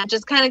 And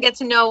just kind of get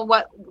to know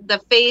what the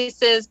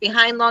face is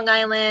behind Long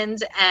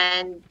Island,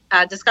 and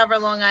discover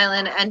Long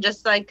Island, and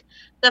just like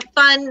the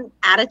fun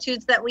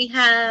attitudes that we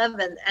have,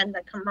 and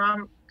the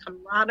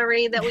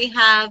camaraderie that we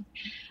have.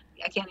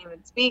 I can't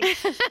even speak,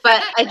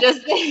 but I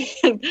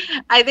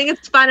think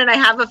it's fun, and I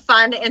have a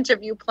fun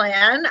interview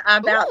plan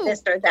about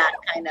this or that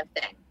kind of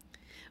thing.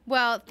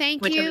 Well,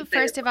 thank you,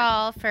 first of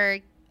all, for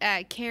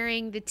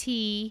carrying the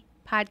tea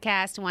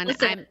podcast one.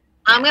 Listen,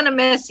 I'm going to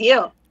miss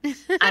you.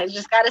 I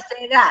just got to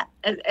say that.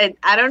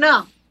 I don't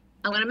know.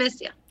 I'm going to miss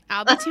you.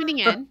 I'll be tuning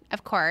in,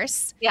 of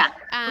course. Yeah,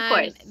 of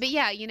course. But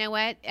yeah, you know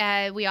what?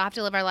 We all have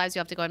to live our lives. We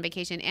all have to go on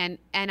vacation. And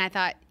I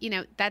thought,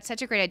 that's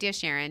such a great idea,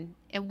 Sharon.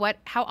 And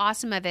how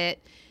awesome of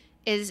it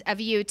is of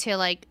you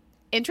to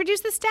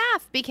introduce the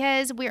staff,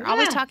 because we're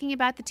always talking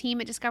about the team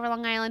at Discover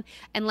Long Island.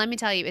 And let me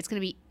tell you, it's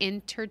going to be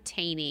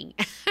entertaining.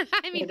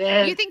 I mean,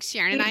 you think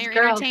Sharon and I are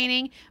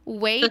entertaining?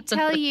 Wait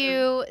till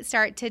you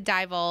start to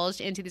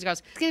divulge into these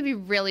girls. It's going to be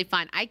really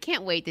fun. I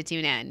can't wait to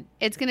tune in.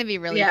 It's going to be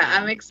really fun. Yeah,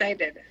 I'm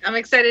excited. I'm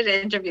excited to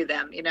interview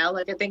them.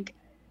 I think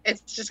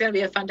it's just going to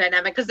be a fun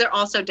dynamic, because they're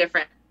all so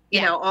different.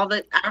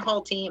 Our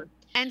whole team.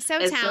 And so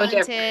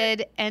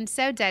talented and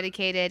so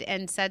dedicated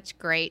and such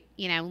great,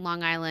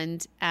 Long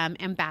Island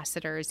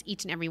ambassadors,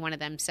 each and every one of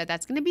them. So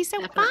that's going to be so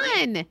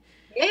fun.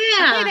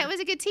 Yeah. Okay, that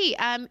was a good tea.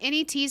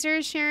 Any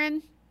teasers,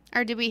 Sharon?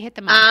 Or did we hit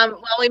them up?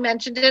 Well, we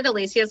mentioned it.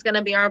 Alicia is going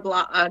to be our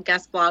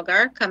guest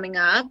blogger coming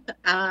up.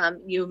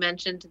 You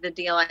mentioned the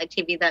DLI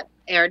TV that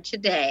aired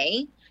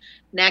today.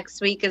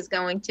 Next week is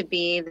going to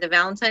be the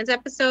Valentine's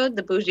episode,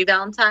 the Bougie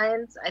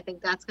Valentines. I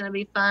think that's going to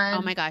be fun.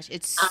 Oh my gosh,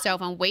 it's so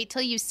fun. Wait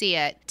till you see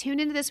it. Tune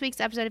into this week's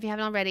episode if you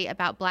haven't already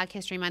about Black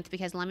History Month,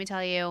 because let me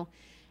tell you,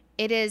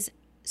 it is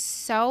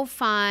so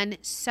fun,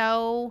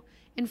 so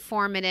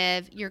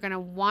informative. You're going to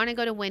want to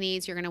go to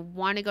Winnie's. You're going to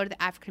want to go to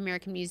the African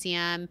American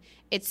Museum.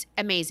 It's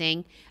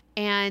amazing.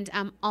 And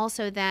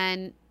also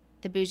then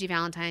the Bougie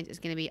Valentines is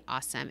going to be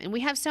awesome. And we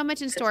have so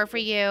much in store for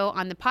you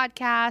on the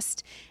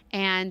podcast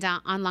and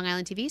on Long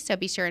Island TV. So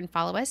be sure and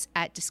follow us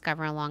at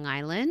Discover Long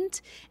Island,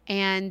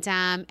 and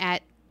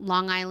at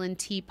Long Island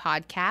Tea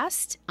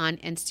Podcast on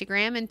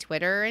Instagram and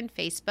Twitter and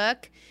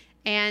Facebook.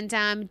 And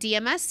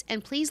DM us,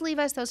 and please leave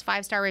us those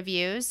 5-star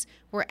reviews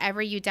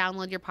wherever you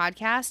download your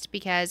podcast,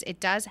 because it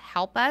does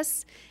help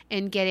us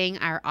in getting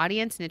our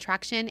audience and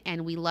attraction,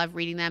 and we love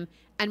reading them.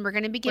 And we're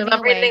going to be giving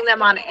away. reading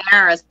them on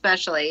air,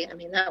 especially. I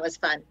mean, that was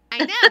fun.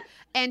 I know.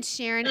 And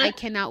Sharon, I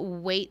cannot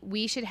wait.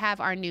 We should have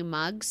our new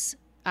mugs,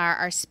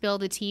 our Spill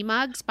the Tea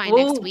mugs by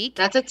next week.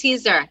 That's a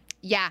teaser.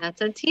 Yeah.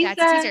 That's a teaser.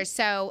 That's a teaser.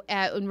 So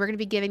and we're going to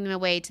be giving them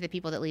away to the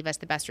people that leave us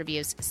the best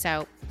reviews.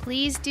 So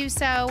please do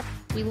so.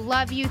 We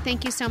love you.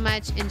 Thank you so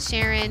much. And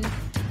Sharon,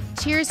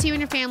 cheers to you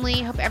and your family.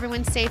 Hope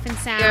everyone's safe and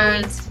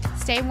sound. Cheers.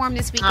 Stay warm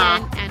this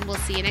weekend, and we'll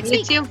see you next You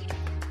week. too.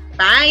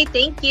 Bye.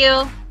 Thank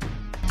you.